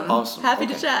awesome. Awesome. Happy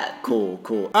Okay. to chat. Cool.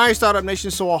 All right, Startup Nation.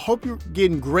 So I hope you're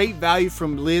getting great value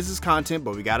from Liz's content,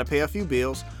 but we got to pay a few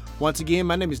bills. Once again,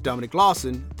 my name is Dominic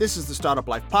Lawson. This is the Startup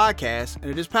Life Podcast, and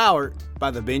it is powered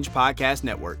by the Binge Podcast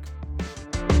Network.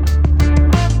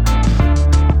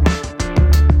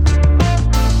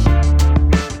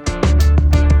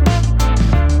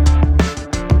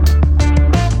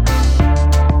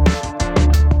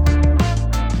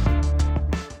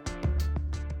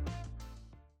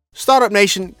 Startup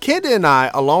Nation, Kenda and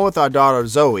I, along with our daughter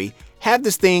Zoe, have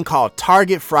this thing called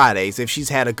Target Fridays if she's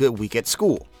had a good week at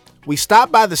school. We stop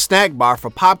by the snack bar for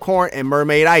popcorn and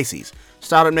mermaid ices.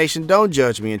 Startup Nation, don't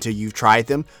judge me until you've tried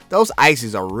them. Those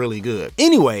ices are really good.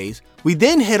 Anyways, we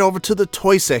then head over to the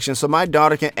toy section so my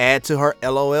daughter can add to her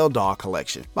LOL doll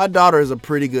collection. My daughter is a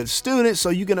pretty good student,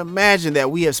 so you can imagine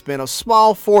that we have spent a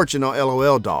small fortune on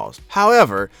LOL dolls.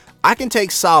 However, I can take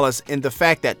solace in the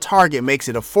fact that Target makes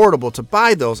it affordable to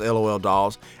buy those LOL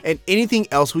dolls and anything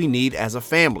else we need as a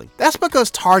family. That's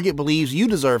because Target believes you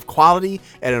deserve quality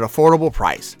at an affordable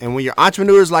price. And when you're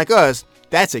entrepreneurs like us,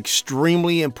 that's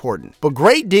extremely important. But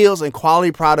great deals and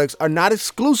quality products are not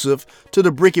exclusive to the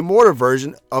brick and mortar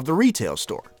version of the retail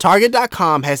store.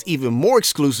 Target.com has even more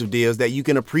exclusive deals that you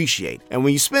can appreciate. And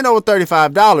when you spend over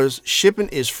 $35, shipping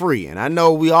is free. And I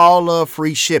know we all love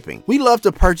free shipping. We love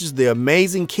to purchase the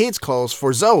amazing kids clothes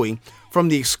for Zoe from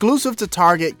the exclusive to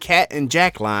Target Cat and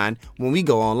Jack line when we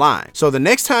go online. So the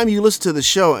next time you listen to the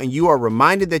show and you are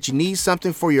reminded that you need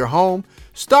something for your home,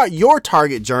 start your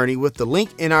Target journey with the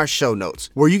link in our show notes,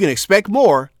 where you can expect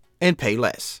more and pay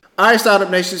less. All right, Startup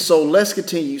Nation, so let's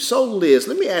continue. So Liz,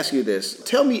 let me ask you this.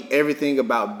 Tell me everything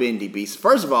about Bendy Beast.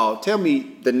 First of all, tell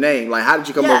me the name. Like, how did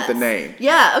you come up with the name?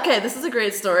 Yeah, okay, this is a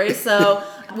great story. So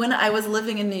when I was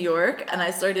living in New York and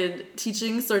I started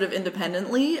teaching sort of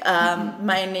independently,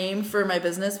 my name for my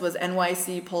business was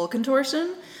NYC Pole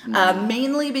Contortion,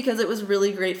 mainly because it was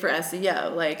really great for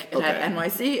SEO. Like, it had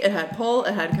NYC, it had pole,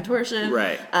 it had contortion.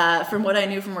 Right. From what I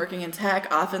knew from working in tech,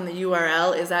 often the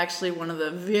URL is actually one of the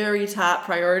very top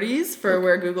priorities for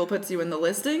where Google puts you in the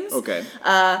listings. Okay.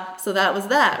 So that was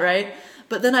that, right?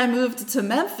 But then I moved to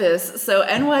Memphis, so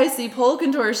NYC Pole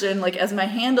Contortion, like, as my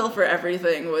handle for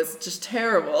everything was just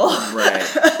terrible.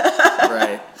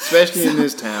 Right. Especially in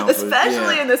this town.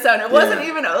 Especially in this town. It wasn't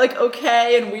even, like,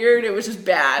 okay and weird. It was just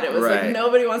bad. It was like,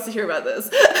 nobody wants to hear about this.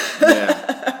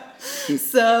 Yeah.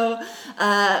 So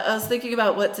I was thinking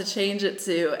about what to change it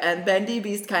to, and Bendy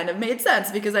Beast kind of made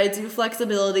sense because I do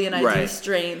flexibility and I do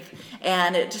strength,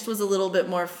 and it just was a little bit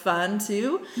more fun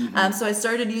too. So I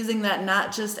started using that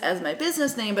not just as my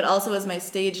business name, but also as my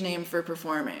stage name for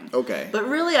performing. Okay. But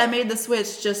really, I made the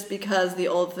switch just because the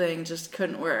old thing just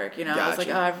couldn't work. You know, I was like,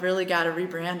 oh, I've really got to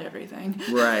rebrand everything.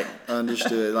 Right.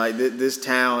 Understood. Like this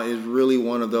town is really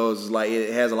one of those, like,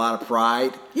 it has a lot of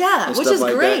pride. Yeah, which is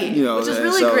like great. That, you know, which is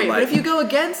really great. Like, but if you go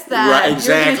against that,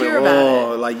 exactly. you're going to hear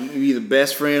about it. Like you either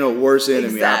best friend or worst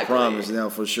enemy. Exactly. I promise. No,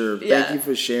 for sure. Yeah. Thank you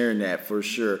for sharing that. For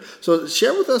sure. So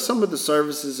share with us some of the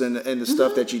services and the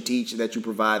stuff that you teach, that you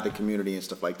provide the community and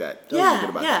stuff like that. Tell us a little bit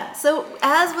about that. So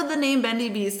as with the name Bendy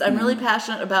Beast, I'm really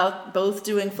passionate about both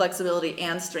doing flexibility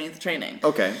and strength training.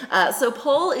 Okay. So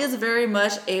pole is very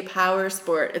much a power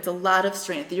sport. It's a lot of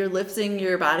strength. You're lifting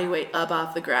your body weight up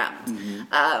off the ground.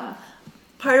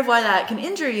 Part of why that can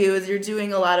injure you is you're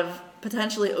doing a lot of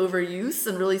potentially overuse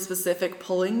and really specific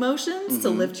pulling motions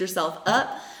to lift yourself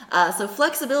up. So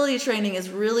flexibility training is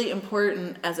really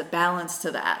important as a balance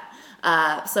to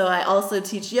that. So I also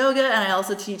teach yoga, and I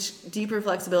also teach deeper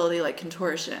flexibility like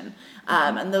contortion.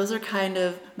 And those are kind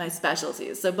of my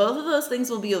specialties. So both of those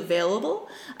things will be available,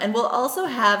 and we'll also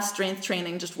have strength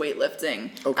training, just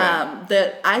weightlifting,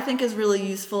 that I think is really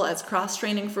useful as cross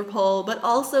training for pole, but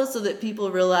also so that people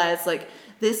realize, like,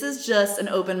 this is just an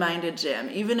open-minded gym.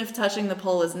 Even if touching the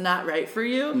pole is not right for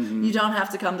you, you don't have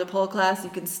to come to pole class.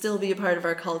 You can still be a part of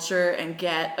our culture and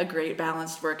get a great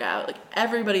balanced workout. Like,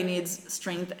 everybody needs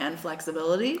strength and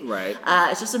flexibility. Right.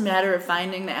 It's just a matter of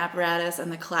finding the apparatus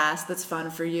and the class that's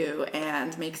fun for you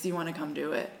and makes you want to come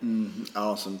do it.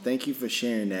 Awesome. Thank you for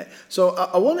sharing that. So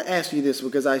I want to ask you this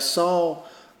because I saw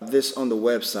this on the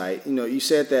website. You know, you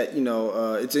said that,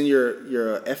 it's in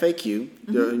your FAQ,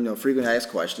 your frequent asked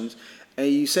questions. And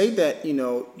you say that,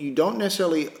 you don't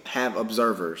necessarily have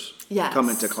observers come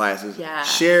into classes. Yeah.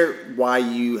 Share why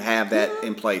you have that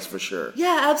in place for sure.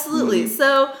 Yeah, absolutely.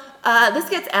 So this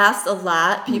gets asked a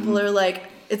lot. People are like,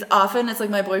 it's like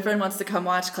my boyfriend wants to come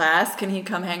watch class. Can he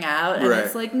come hang out? And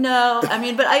it's like, no. I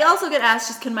mean, but I also get asked,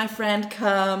 just can my friend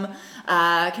come?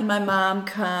 Can my mom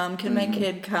come? Can my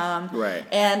kid come? Right.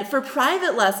 And for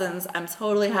private lessons, I'm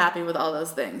totally happy with all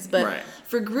those things. But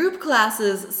for group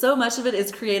classes, so much of it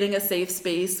is creating a safe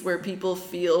space where people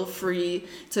feel free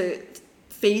to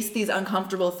face these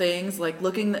uncomfortable things, like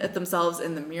looking at themselves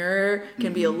in the mirror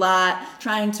can be a lot.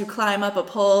 Trying to climb up a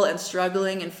pole and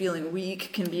struggling and feeling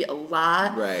weak can be a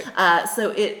lot. Right.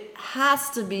 So it has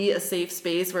to be a safe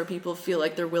space where people feel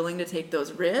like they're willing to take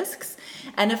those risks.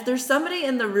 And if there's somebody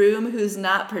in the room who's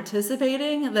not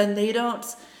participating, then they don't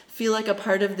feel like a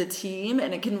part of the team,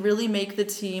 and it can really make the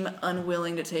team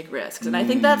unwilling to take risks. And I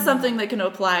think that's something that can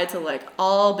apply to like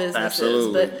all businesses.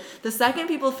 Absolutely. But the second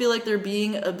people feel like they're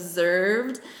being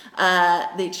observed,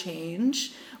 they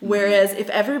change. Whereas if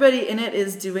everybody in it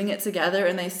is doing it together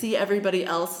and they see everybody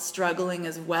else struggling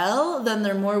as well, then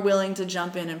they're more willing to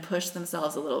jump in and push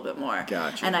themselves a little bit more.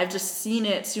 Gotcha. And I've just seen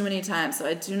it too many times. So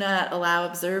I do not allow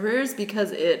observers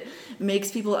because it makes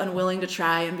people unwilling to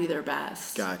try and be their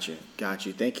best. Gotcha.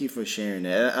 Thank you for sharing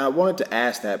that. I wanted to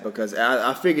ask that because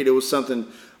I figured it was something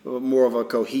more of a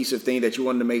cohesive thing that you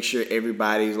wanted to make sure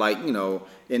everybody's like,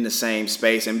 in the same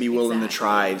space and be willing to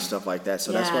try and stuff like that.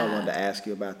 So that's why I wanted to ask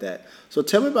you about that. So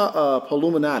tell me about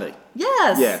Poluminati.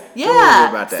 Yes. Yeah. Yeah. Tell me a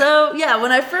little about that. So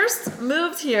when I first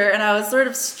moved here and I was sort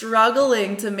of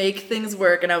struggling to make things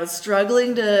work and I was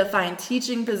struggling to find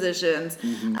teaching positions,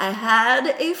 I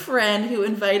had a friend who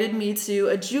invited me to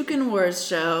a Jukin Wars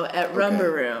show at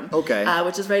Rumba Room.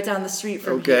 Which is right down the street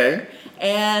from here.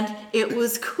 And it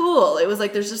was cool. It was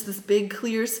like there's just this big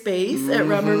clear space at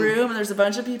Rumba Room, and there's a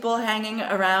bunch of people hanging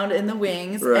around in the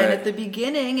wings. Right. And at the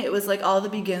beginning, it was like all the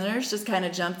beginners just kind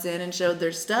of jumped in and showed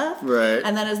their stuff. Right.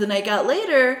 And then as the night got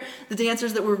later, the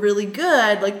dancers that were really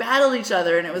good like battled each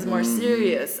other, and it was more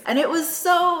serious. And it was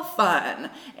so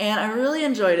fun, and I really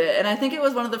enjoyed it. And I think it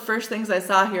was one of the first things I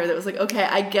saw here that was like, okay,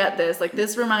 I get this. Like,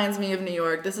 this reminds me of New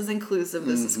York. This is inclusive.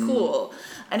 This is cool.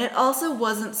 And it also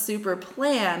wasn't super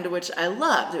planned, which I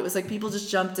loved. It was like people just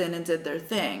jumped in and did their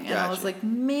thing. And I was like,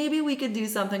 maybe we could do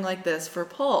something like this for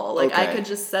pole. Like, I could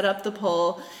just set up the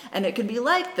pole and it could be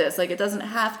like this. Like, it doesn't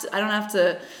have to, I don't have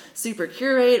to super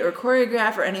curate or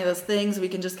choreograph or any of those things. We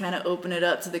can just kind of open it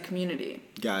up to the community.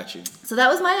 Gotcha. So that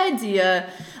was my idea.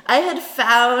 I had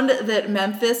found that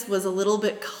Memphis was a little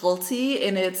bit culty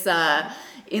in its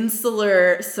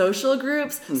insular social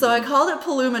groups. So I called it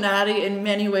Poluminati in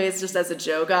many ways just as a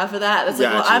joke off of that. It's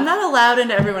like, well, I'm not allowed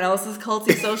into everyone else's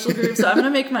culty social group, so I'm going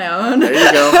to make my own.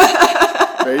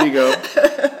 There you go.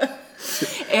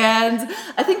 And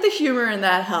I think the humor in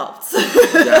that helped.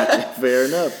 Gotcha. Fair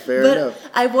enough.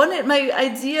 My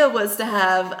idea was to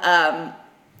have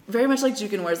very much like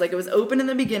Jukin Wars, like it was open in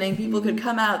the beginning, people could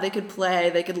come out, they could play,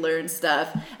 they could learn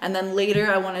stuff, and then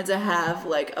later I wanted to have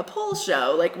like a pole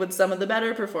show, like with some of the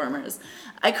better performers.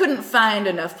 I couldn't find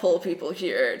enough pole people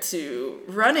here to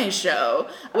run a show,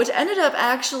 which ended up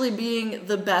actually being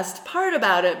the best part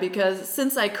about it, because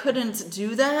since I couldn't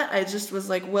do that, I just was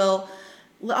like, well,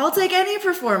 I'll take any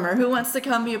performer who wants to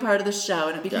come be a part of the show,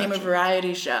 and it became a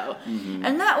variety show.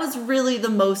 And that was really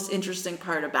the most interesting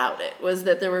part about it, was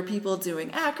that there were people doing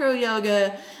acro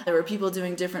yoga, there were people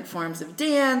doing different forms of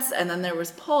dance, and then there was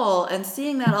pole, and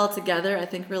seeing that all together I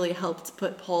think really helped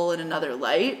put pole in another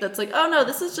light. That's like, oh no,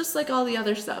 this is just like all the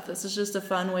other stuff. This is just a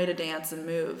fun way to dance and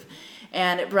move.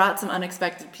 And it brought some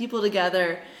unexpected people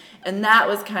together, and that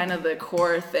was kind of the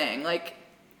core thing. Like,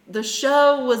 the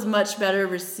show was much better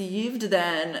received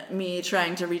than me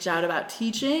trying to reach out about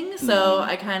teaching, so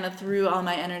I kind of threw all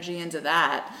my energy into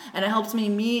that, and it helped me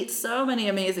meet so many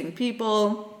amazing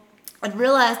people and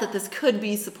realize that this could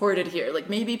be supported here. Like,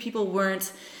 maybe people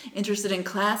weren't interested in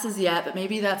classes yet, but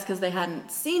maybe that's because they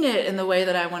hadn't seen it in the way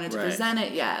that I wanted to present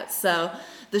it yet. So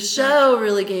the show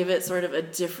really gave it sort of a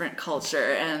different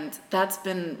culture, and that's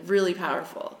been really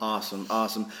powerful. Awesome.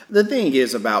 The thing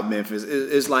is about Memphis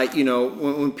is like, you know,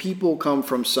 when people come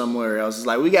from somewhere else, it's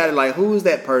like, we got to, like, who is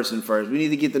that person first? We need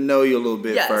to get to know you a little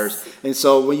bit first. And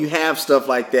so when you have stuff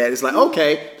like that, it's like,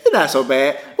 okay, they're not so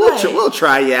bad. We'll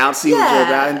try you out, see what you're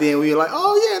about, and then we're like,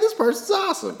 oh yeah, this person's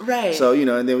awesome. Right. So, you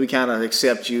know, and then we kind of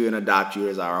accept you and adopt you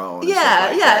as our own.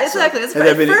 Exactly.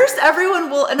 So, first, everyone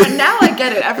will, and now I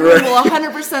get it, everyone will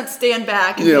 100% stand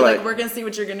back and be like, we're going to see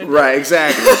what you're going to do. Right,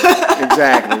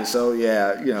 exactly. So,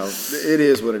 yeah, you know, it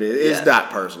is what it is. It's not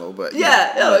personal, but.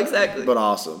 Exactly. But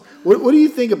awesome. What do you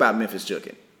think about Memphis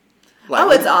Jukin?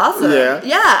 Like, it's awesome. Yeah,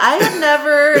 I had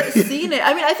never seen it.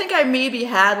 I mean, I think I maybe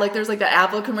had, like, there's like the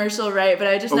Apple commercial, right? But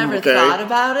I just never thought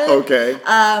about it. Okay.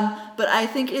 But I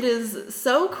think it is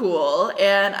so cool,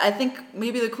 and I think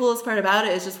maybe the coolest part about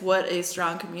it is just what a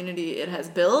strong community it has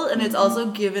built, and it's also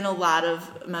given a lot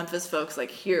of Memphis folks like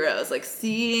heroes, like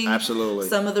seeing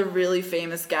some of the really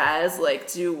famous guys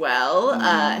like do well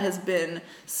has been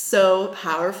so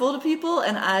powerful to people,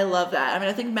 and I love that. I mean,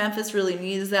 I think Memphis really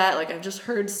needs that. Like, I've just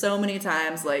heard so many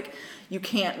times, like, you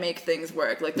can't make things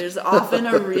work. Like, there's often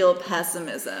a real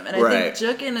pessimism. And I think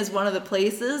Jukin is one of the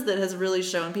places that has really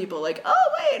shown people, like, oh,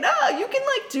 wait, no, you can,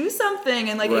 like, do something.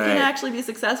 And, like, it can actually be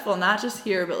successful, not just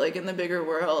here, but, like, in the bigger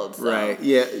world. So. Right,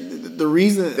 yeah. The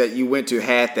reason that you went to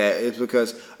had that is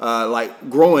because, like,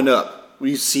 growing up,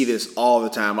 we see this all the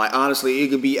time. Like, honestly, it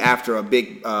could be after a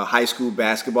big high school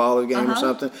basketball game or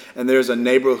something, and there's a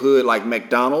neighborhood like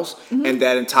McDonald's, and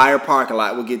that entire parking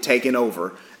lot will get taken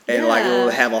over. And like it'll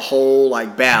have a whole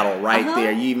like battle right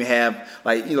there. You even have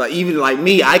like, you know, like, even like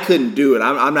me, I couldn't do it.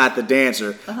 I'm not the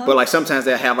dancer, but like sometimes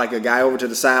they'll have like a guy over to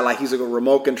the side, like he's like a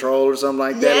remote control or something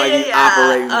like that. Like he's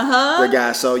operating the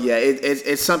guy. So yeah,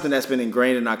 it's something that's been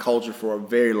ingrained in our culture for a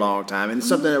very long time, and it's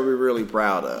something that we're really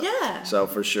proud of. Yeah. So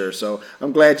for sure. So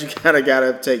I'm glad you kind of got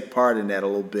to take part in that a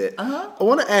little bit. I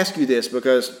want to ask you this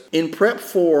because in prep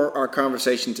for our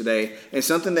conversation today, and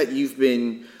something that you've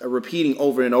been repeating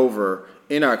over and over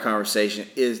in our conversation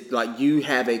is like you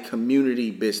have a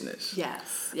community business.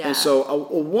 Yes. Yeah. And so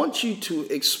I want you to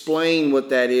explain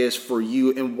what that is for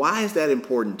you and why is that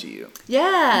important to you?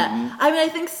 Yeah. I mean, I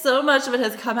think so much of it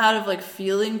has come out of like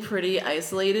feeling pretty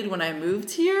isolated when I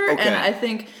moved here. Okay. And I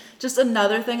think just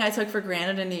another thing I took for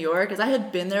granted in New York is I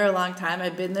had been there a long time.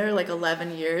 I'd been there like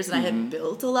 11 years and I had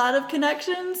built a lot of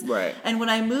connections. Right. And when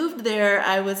I moved there,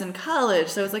 I was in college.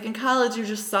 So it's like in college, you're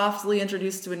just softly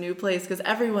introduced to a new place because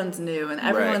everyone's new and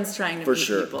everyone's trying to meet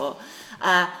people.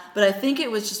 But I think it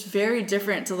was just very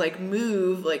different to like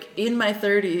move like in my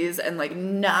 30s and like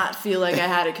not feel like I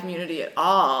had a community at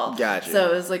all. Gotcha.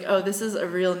 So it was like, oh, this is a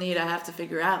real need I have to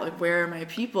figure out. Like, where are my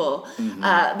people?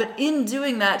 But in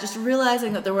doing that, just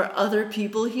realizing that there were other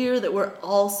people here that were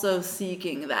also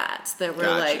seeking that were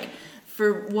like,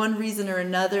 for one reason or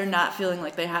another, not feeling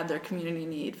like they had their community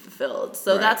need fulfilled.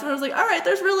 So that's when I was like, all right,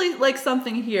 there's really like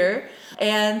something here.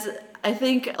 And I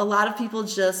think a lot of people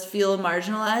just feel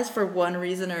marginalized for one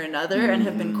reason or another and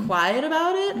have been quiet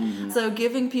about it. So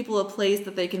giving people a place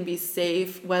that they can be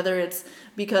safe, whether it's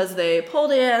because they pole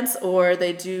dance or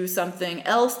they do something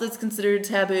else that's considered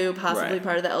taboo, possibly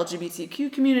part of the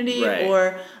LGBTQ community,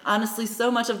 or honestly so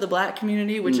much of the Black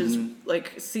community, which is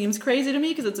like seems crazy to me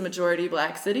because it's a majority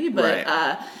Black city,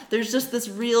 but there's just this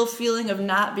real feeling of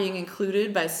not being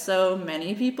included by so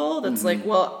many people that's like,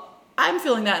 well, I'm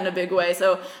feeling that in a big way.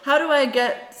 So how do I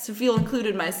get to feel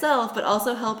included myself, but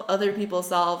also help other people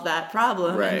solve that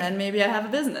problem? Right. And then maybe I have a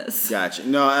business. Gotcha.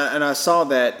 No, and I saw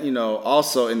that,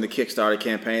 also in the Kickstarter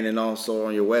campaign and also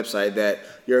on your website that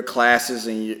your classes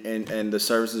and the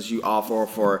services you offer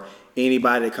for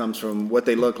anybody that comes from what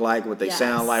they look like, what they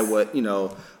sound like,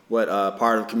 what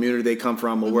part of the community they come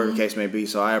from, or whatever the case may be.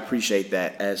 So I appreciate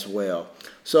that as well.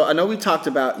 So I know we talked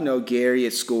about, Gary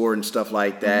at SCORE and stuff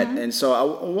like that. And so I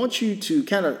want you to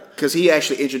kind of, because he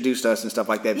actually introduced us and stuff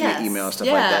like that via email and stuff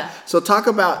like that. So talk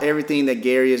about everything that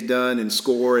Gary has done in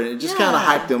SCORE and just kind of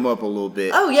hype them up a little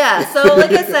bit. Oh, yeah. So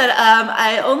like I said,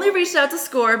 I only reached out to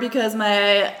SCORE because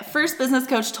my first business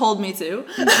coach told me to.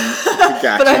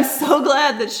 Gotcha. But I'm so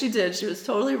glad that she did. She was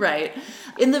totally right.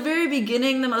 In the very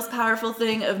beginning, the most powerful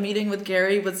thing of meeting with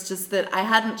Gary was just that I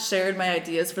hadn't shared my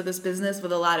ideas for this business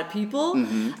with a lot of people.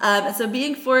 And so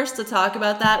being forced to talk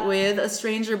about that with a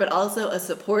stranger, but also a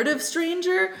supportive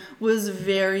stranger, was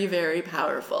very, very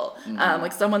powerful.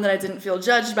 Like someone that I didn't feel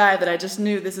judged by, that I just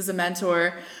knew this is a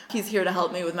mentor. He's here to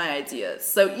help me with my ideas.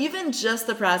 So even just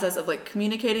the process of like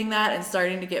communicating that and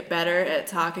starting to get better at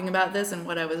talking about this and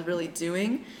what I was really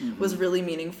doing was really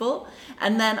meaningful.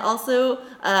 And then also,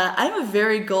 I'm a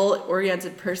very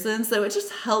goal-oriented person, so it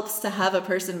just helps to have a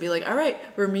person be like, all right,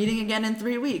 we're meeting again in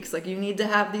 3 weeks. Like, you need to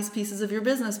have these pieces of your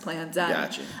business plan done.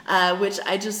 Gotcha. Which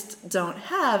I just don't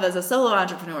have as a solo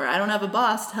entrepreneur. I don't have a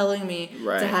boss telling me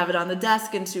to have it on the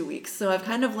desk in 2 weeks. So I've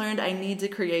kind of learned I need to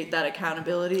create that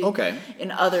accountability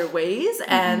in other ways.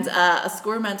 And a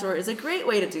SCORE mentor is a great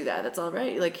way to do that. That's all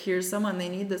right. Like, here's someone, they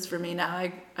need this for me now.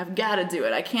 I've got to do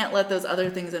it. I can't let those other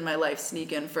things in my life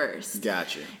sneak in first.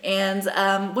 Gotcha.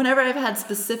 And whenever I've had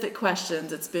specific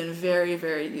questions, it's been very,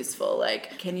 very useful.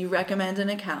 Like, can you recommend an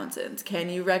accountant? Can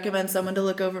you recommend someone to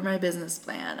look over my business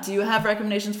plan? Do you have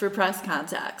recommendations for press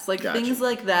contacts? Like, things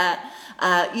like that.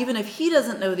 Even if he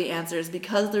doesn't know the answers,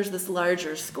 because there's this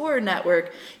larger SCORE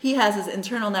network, he has his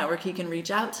internal network he can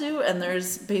reach out to, and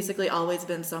there's basically always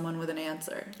been someone with an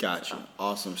answer. Gotcha. So.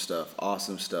 Awesome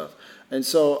stuff. And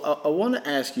so I want to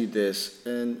ask you this,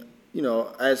 and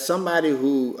as somebody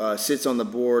who sits on the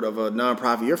board of a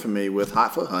nonprofit you're familiar with,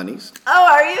 Hot Foot Honeys. Oh,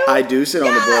 are you? I do sit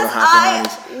on the board of Hot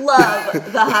Foot Honeys. I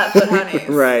love the Hot Foot Honeys.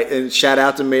 Right, and shout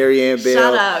out to Mary Ann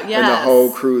Bell and the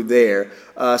whole crew there.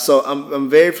 So I'm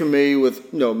very familiar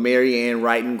with Mary Ann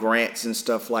writing grants and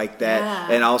stuff like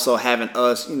that, and also having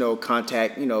us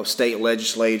contact state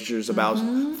legislatures about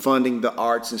funding the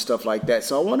arts and stuff like that.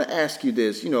 So I want to ask you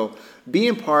this,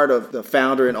 being part of the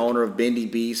founder and owner of Bendy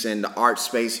Beast and the art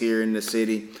space here in the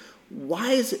city,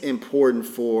 why is it important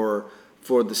for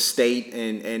the state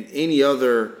and any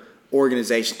other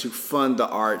organization to fund the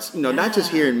arts, not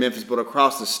just here in Memphis, but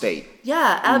across the state?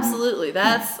 Yeah, absolutely.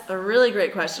 That's a really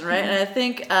great question, right? And I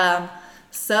think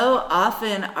so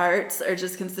often arts are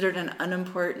just considered an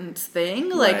unimportant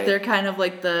thing. Like, they're kind of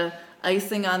like the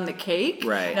icing on the cake.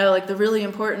 Right. Like, the really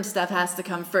important stuff has to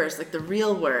come first, like the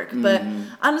real work. But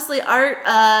honestly, art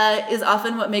is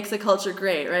often what makes a culture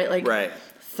great, right? Like,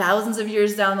 thousands of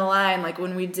years down the line, like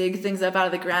when we dig things up out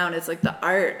of the ground, it's like the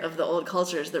art of the old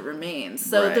cultures that remains.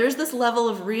 So there's this level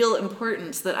of real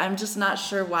importance that I'm just not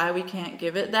sure why we can't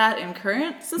give it that in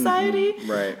current society.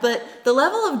 But the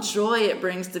level of joy it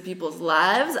brings to people's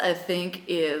lives, I think,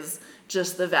 is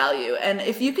just the value. And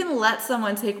if you can let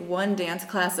someone take one dance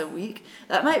class a week,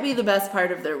 that might be the best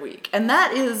part of their week. And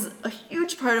that is a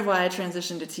huge part of why I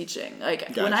transitioned to teaching.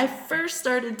 Like, when I first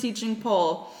started teaching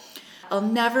pole, I'll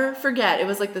never forget. It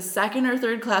was like the second or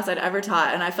third class I'd ever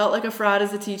taught, and I felt like a fraud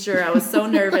as a teacher. I was so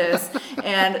nervous.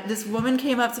 And this woman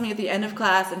came up to me at the end of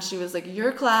class, and she was like,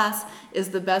 "Your class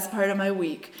is the best part of my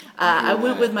week." I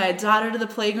went with my daughter to the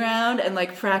playground and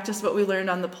like practiced what we learned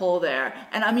on the pole there.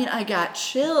 And I mean, I got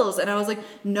chills, and I was like,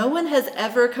 no one has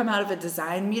ever come out of a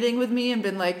design meeting with me and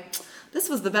been like, "This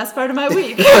was the best part of my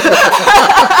week."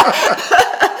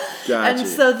 And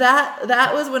so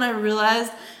that was when I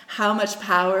realized how much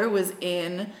power was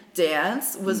in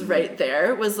dance was right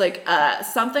there. It was like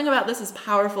something about this is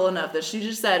powerful enough that she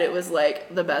just said it was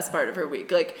like the best part of her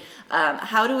week. Like,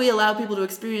 how do we allow people to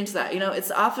experience that?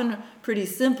 It's often pretty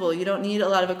simple. You don't need a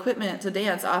lot of equipment to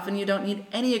dance. Often you don't need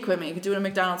any equipment. You can do it in a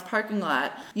McDonald's parking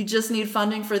lot. You just need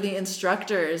funding for the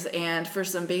instructors and for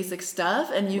some basic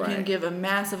stuff, and you can give a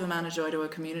massive amount of joy to a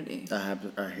community.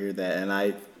 I hear that, and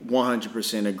I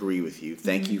 100% agree with you.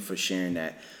 Thank you for sharing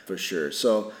that, for sure.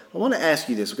 So I want to ask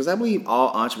you this, because I believe all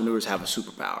entrepreneurs have a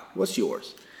superpower. What's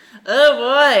yours? Oh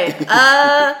boy.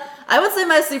 I would say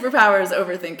my superpower is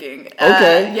overthinking.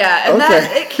 Okay. Yeah, and Okay.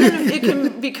 that it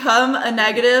can become a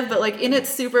negative, but like in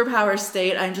its superpower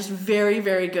state, I'm just very,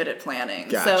 very good at planning.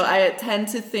 Gotcha. So I tend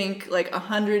to think like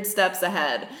 100 steps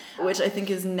ahead, which I think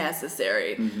is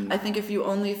necessary. I think if you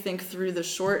only think through the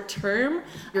short term,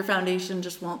 your foundation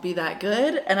just won't be that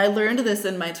good. And I learned this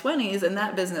in my 20s in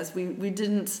that business. We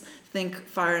didn't think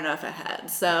far enough ahead.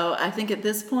 So I think at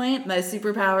this point, my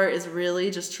superpower is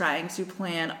really just trying to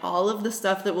plan all of the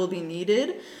stuff that will be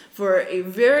needed for a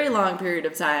very long period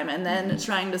of time, and then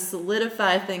trying to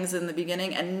solidify things in the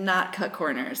beginning and not cut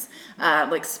corners.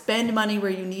 Like spend money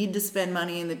where you need to spend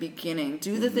money in the beginning.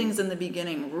 Do the things in the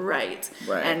beginning right.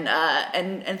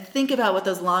 And think about what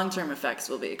those long-term effects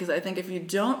will be. Because I think if you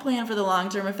don't plan for the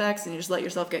long-term effects and you just let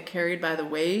yourself get carried by the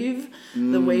wave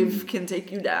can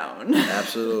take you down.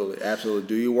 Absolutely.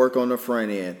 Do your work on the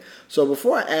front end. So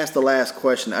before I ask the last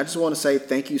question, I just want to say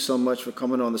thank you so much for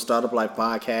coming on the Startup Life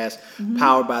podcast,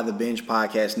 powered by the Binge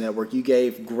Podcast Network. You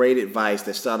gave great advice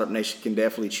that Startup Nation can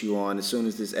definitely chew on as soon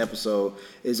as this episode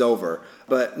is over.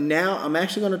 But now I'm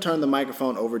actually going to turn the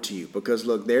microphone over to you because,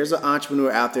 look, there's an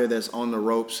entrepreneur out there that's on the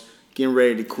ropes, getting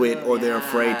ready to quit, or they're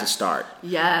afraid to start.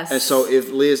 Yes. And so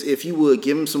Liz, if you would,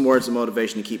 give them some words of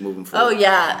motivation to keep moving forward. Oh,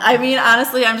 yeah. I mean,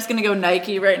 honestly, I'm just going to go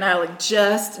Nike right now. Like,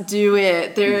 just do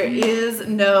it. There is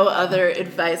no other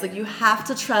advice. Like, you have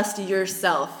to trust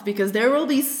yourself because there will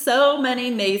be so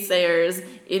many naysayers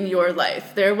in your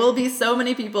life. There will be so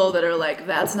many people that are like,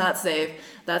 that's not safe.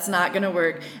 That's not going to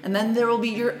work. And then there will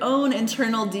be your own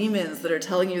internal demons that are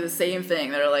telling you the same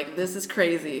thing. That are like, this is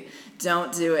crazy.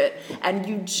 Don't do it. And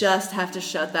you just have to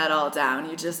shut that all down.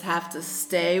 You just have to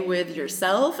stay with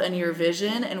yourself and your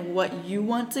vision and what you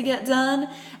want to get done.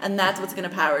 And that's what's going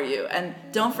to power you. And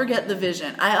don't forget the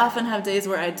vision. I often have days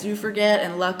where I do forget.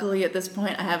 And luckily at this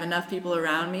point, I have enough people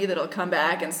around me that'll come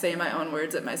back and say my own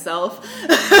words at myself.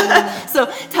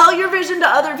 So tell your vision to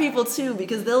other people too,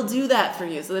 because they'll do that for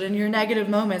you so that in your negative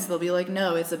moments, they'll be like,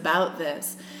 no, it's about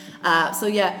this. So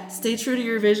yeah, stay true to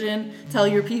your vision, tell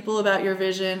your people about your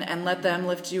vision, and let them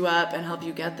lift you up and help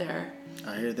you get there.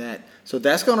 I hear that. So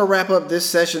that's going to wrap up this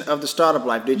session of the Startup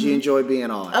Life. Did you enjoy being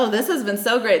on? Oh, this has been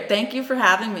so great. Thank you for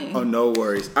having me. Oh, no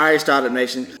worries. All right, Startup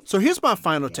Nation. So here's my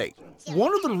final take.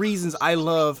 One of the reasons I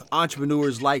love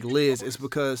entrepreneurs like Liz is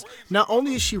because not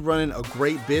only is she running a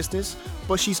great business,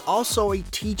 but she's also a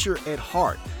teacher at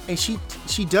heart. And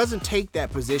she doesn't take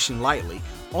that position lightly.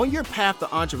 On your path to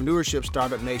entrepreneurship,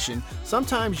 Startup Nation,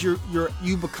 sometimes you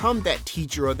become that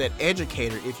teacher or that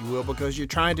educator, if you will, because you're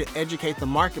trying to educate the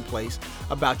marketplace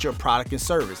about your product and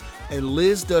service. And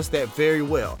Liz does that very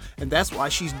well. And that's why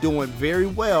she's doing very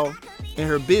well in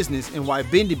her business and why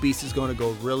Bendy Beast is going to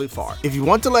go really far. If you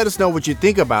want to let us know what you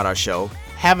think about our show,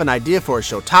 have an idea for a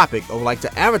show topic, or would like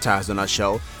to advertise on our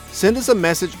show, send us a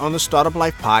message on the Startup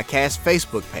Life Podcast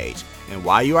Facebook page. And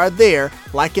while you are there,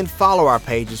 like and follow our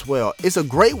page as well. It's a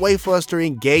great way for us to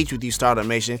engage with you, Startup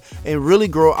Nation, and really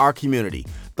grow our community.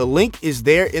 The link is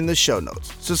there in the show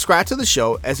notes. Subscribe to the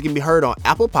show as it can be heard on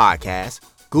Apple Podcasts,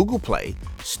 Google Play,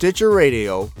 Stitcher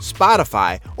Radio,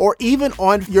 Spotify, or even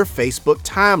on your Facebook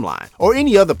timeline or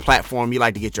any other platform you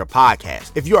like to get your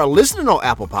podcast. If you are listening on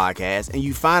Apple Podcasts and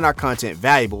you find our content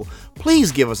valuable,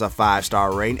 please give us a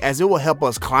 5-star rating as it will help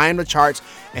us climb the charts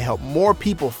and help more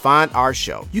people find our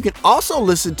show. You can also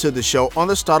listen to the show on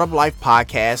the Startup Life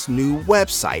Podcast new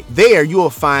website. There you will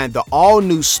find the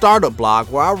all-new startup blog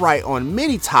where I write on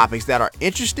many topics that are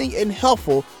interesting and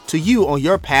helpful to you on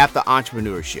your path to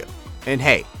entrepreneurship. And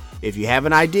hey, if you have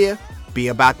an idea, be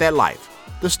about that life,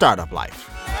 the Startup Life.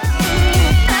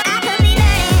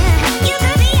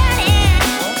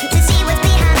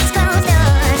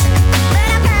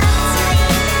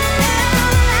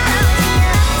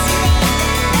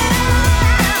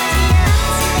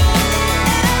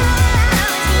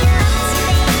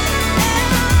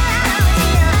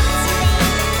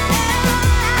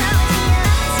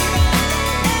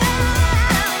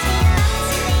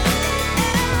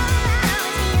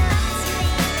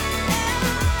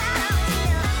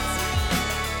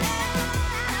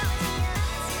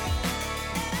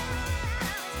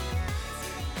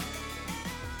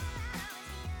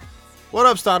 What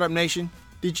up, Startup Nation?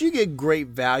 Did you get great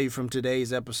value from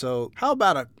today's episode? How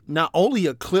about not only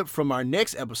a clip from our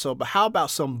next episode, but how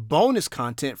about some bonus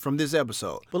content from this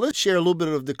episode? But let's share a little bit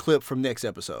of the clip from next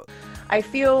episode. I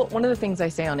feel one of the things I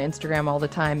say on Instagram all the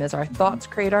time is our thoughts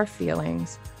create our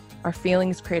feelings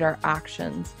create our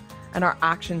actions, and our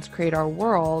actions create our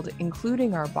world,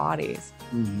 including our bodies.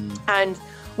 Mm-hmm. And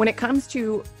when it comes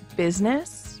to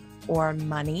business or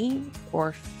money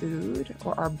or food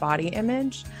or our body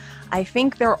image, I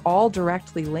think they're all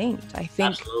directly linked. I think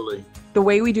Absolutely. The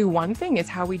way we do one thing is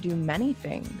how we do many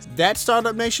things. That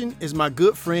Startup Nation is my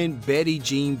good friend Betty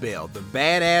Jean Bell, the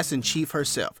badass in chief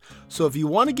herself. So if you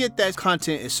want to get that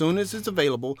content as soon as it's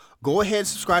available, go ahead and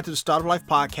subscribe to the Startup Life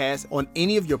podcast on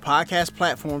any of your podcast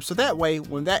platforms. So that way,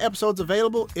 when that episode's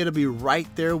available, it'll be right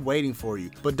there waiting for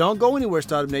you. But don't go anywhere,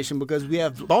 Startup Nation, because we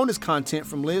have bonus content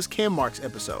from Liz Kenmark's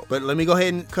episode. But let me go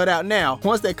ahead and cut out now.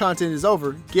 Once that content is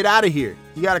over, get out of here.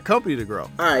 You got a company to grow.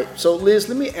 All right, so Liz,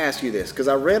 let me ask you this, because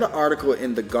I read an article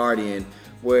in The Guardian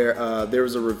where there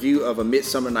was a review of A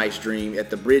Midsummer Night's Dream at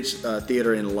the Bridge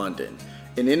Theatre in London.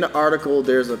 And in the article,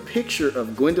 there's a picture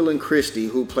of Gwendolyn Christie,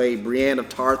 who played Brienne of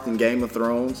Tarth in Game of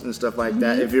Thrones and stuff like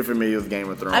that, if you're familiar with Game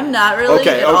of Thrones. I'm not really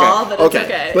at all, but it's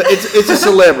okay. But it's a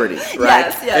celebrity,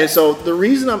 right? Yes. And so the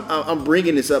reason I'm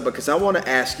bringing this up, because I want to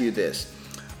ask you this.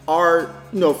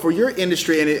 For your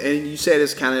industry, and you said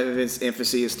it's kind of in its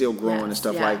infancy, it's still growing and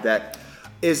stuff like that.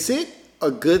 Is it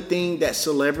a good thing that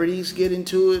celebrities get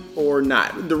into it or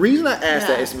not? The reason I ask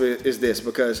that is this,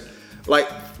 because like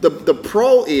the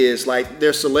pro is like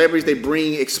they're celebrities, they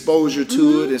bring exposure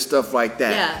to it and stuff like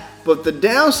that. Yeah. But the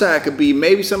downside could be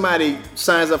maybe somebody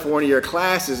signs up for one of your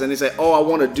classes and they say, oh, I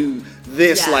want to do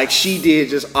this like she did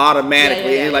just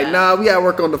automatically. And you're like, nah, we got to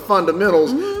work on the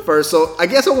fundamentals first. So I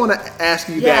guess I want to ask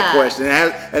you that question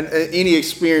and any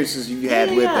experiences you had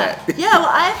with that. Yeah, well,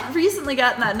 I've recently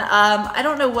gotten that. I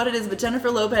don't know what it is, but Jennifer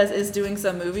Lopez is doing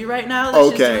some movie right now that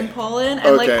she's doing Poland.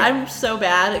 And like, I'm so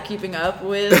bad at keeping up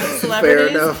with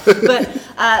celebrities. Fair enough.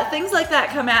 But things like that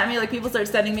come at me. Like, people start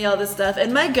sending me all this stuff.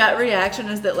 And my gut reaction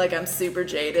is that, like, I'm super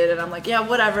jaded. And I'm like, yeah,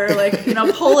 whatever. Like,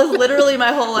 Pole is literally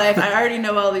my whole life. I already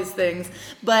know all these things.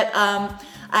 But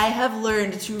I have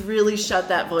learned to really shut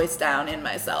that voice down in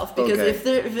myself, because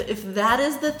if that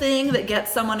is the thing that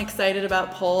gets someone excited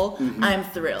about pole, I'm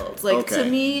thrilled. Like, to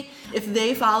me, if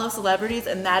they follow celebrities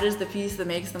and that is the piece that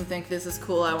makes them think this is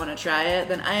cool, I want to try it,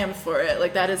 then I am for it.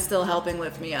 Like, that is still helping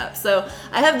lift me up. So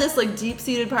I have this like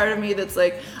deep-seated part of me that's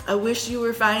like, I wish you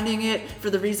were finding it for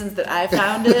the reasons that I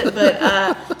found it,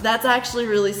 but that's actually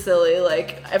really silly.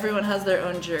 Like, everyone has their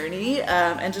own journey,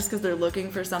 and just because they're looking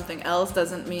for something else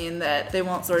doesn't mean that they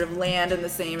won't sort of land in the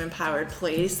same empowered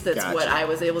place that's what I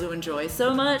was able to enjoy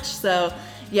so much. So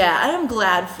yeah, I am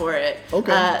glad for it.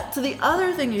 To the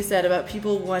other thing you said about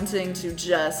people wanting to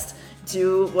just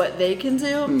do what they can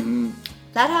do,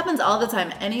 that happens all the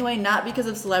time anyway, not because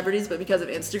of celebrities, but because of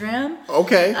Instagram.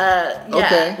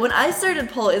 When I started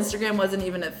Pole, Instagram wasn't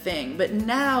even a thing, but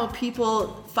now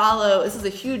people follow. This is a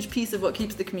huge piece of what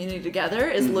keeps the community together,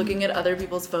 is looking at other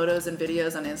people's photos and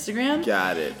videos on Instagram.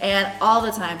 Got it. And all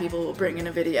the time people will bring in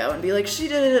a video and be like, she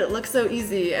did it, it looks so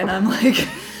easy. And I'm like,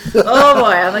 oh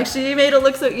boy, I'm like, she made it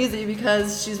look so easy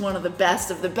because she's one of the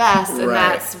best of the best, and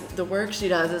that's the work she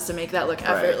does, is to make that look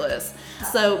effortless.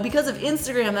 So because of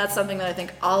Instagram, that's something that I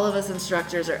think all of us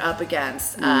instructors are up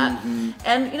against.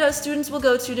 And students will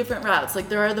go two different routes. Like,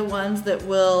 there are the ones that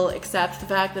will accept the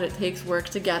fact that it takes work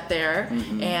to get there,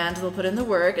 and they'll put in the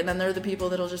work, and then there are the people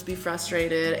that'll just be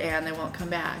frustrated and they won't come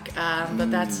back. But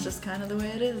that's just kind of the way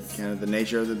it is. Kind of the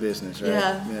nature of the business, right?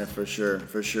 Yeah, for sure.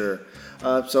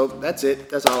 So that's it.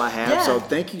 That's all I have. So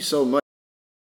thank you so much.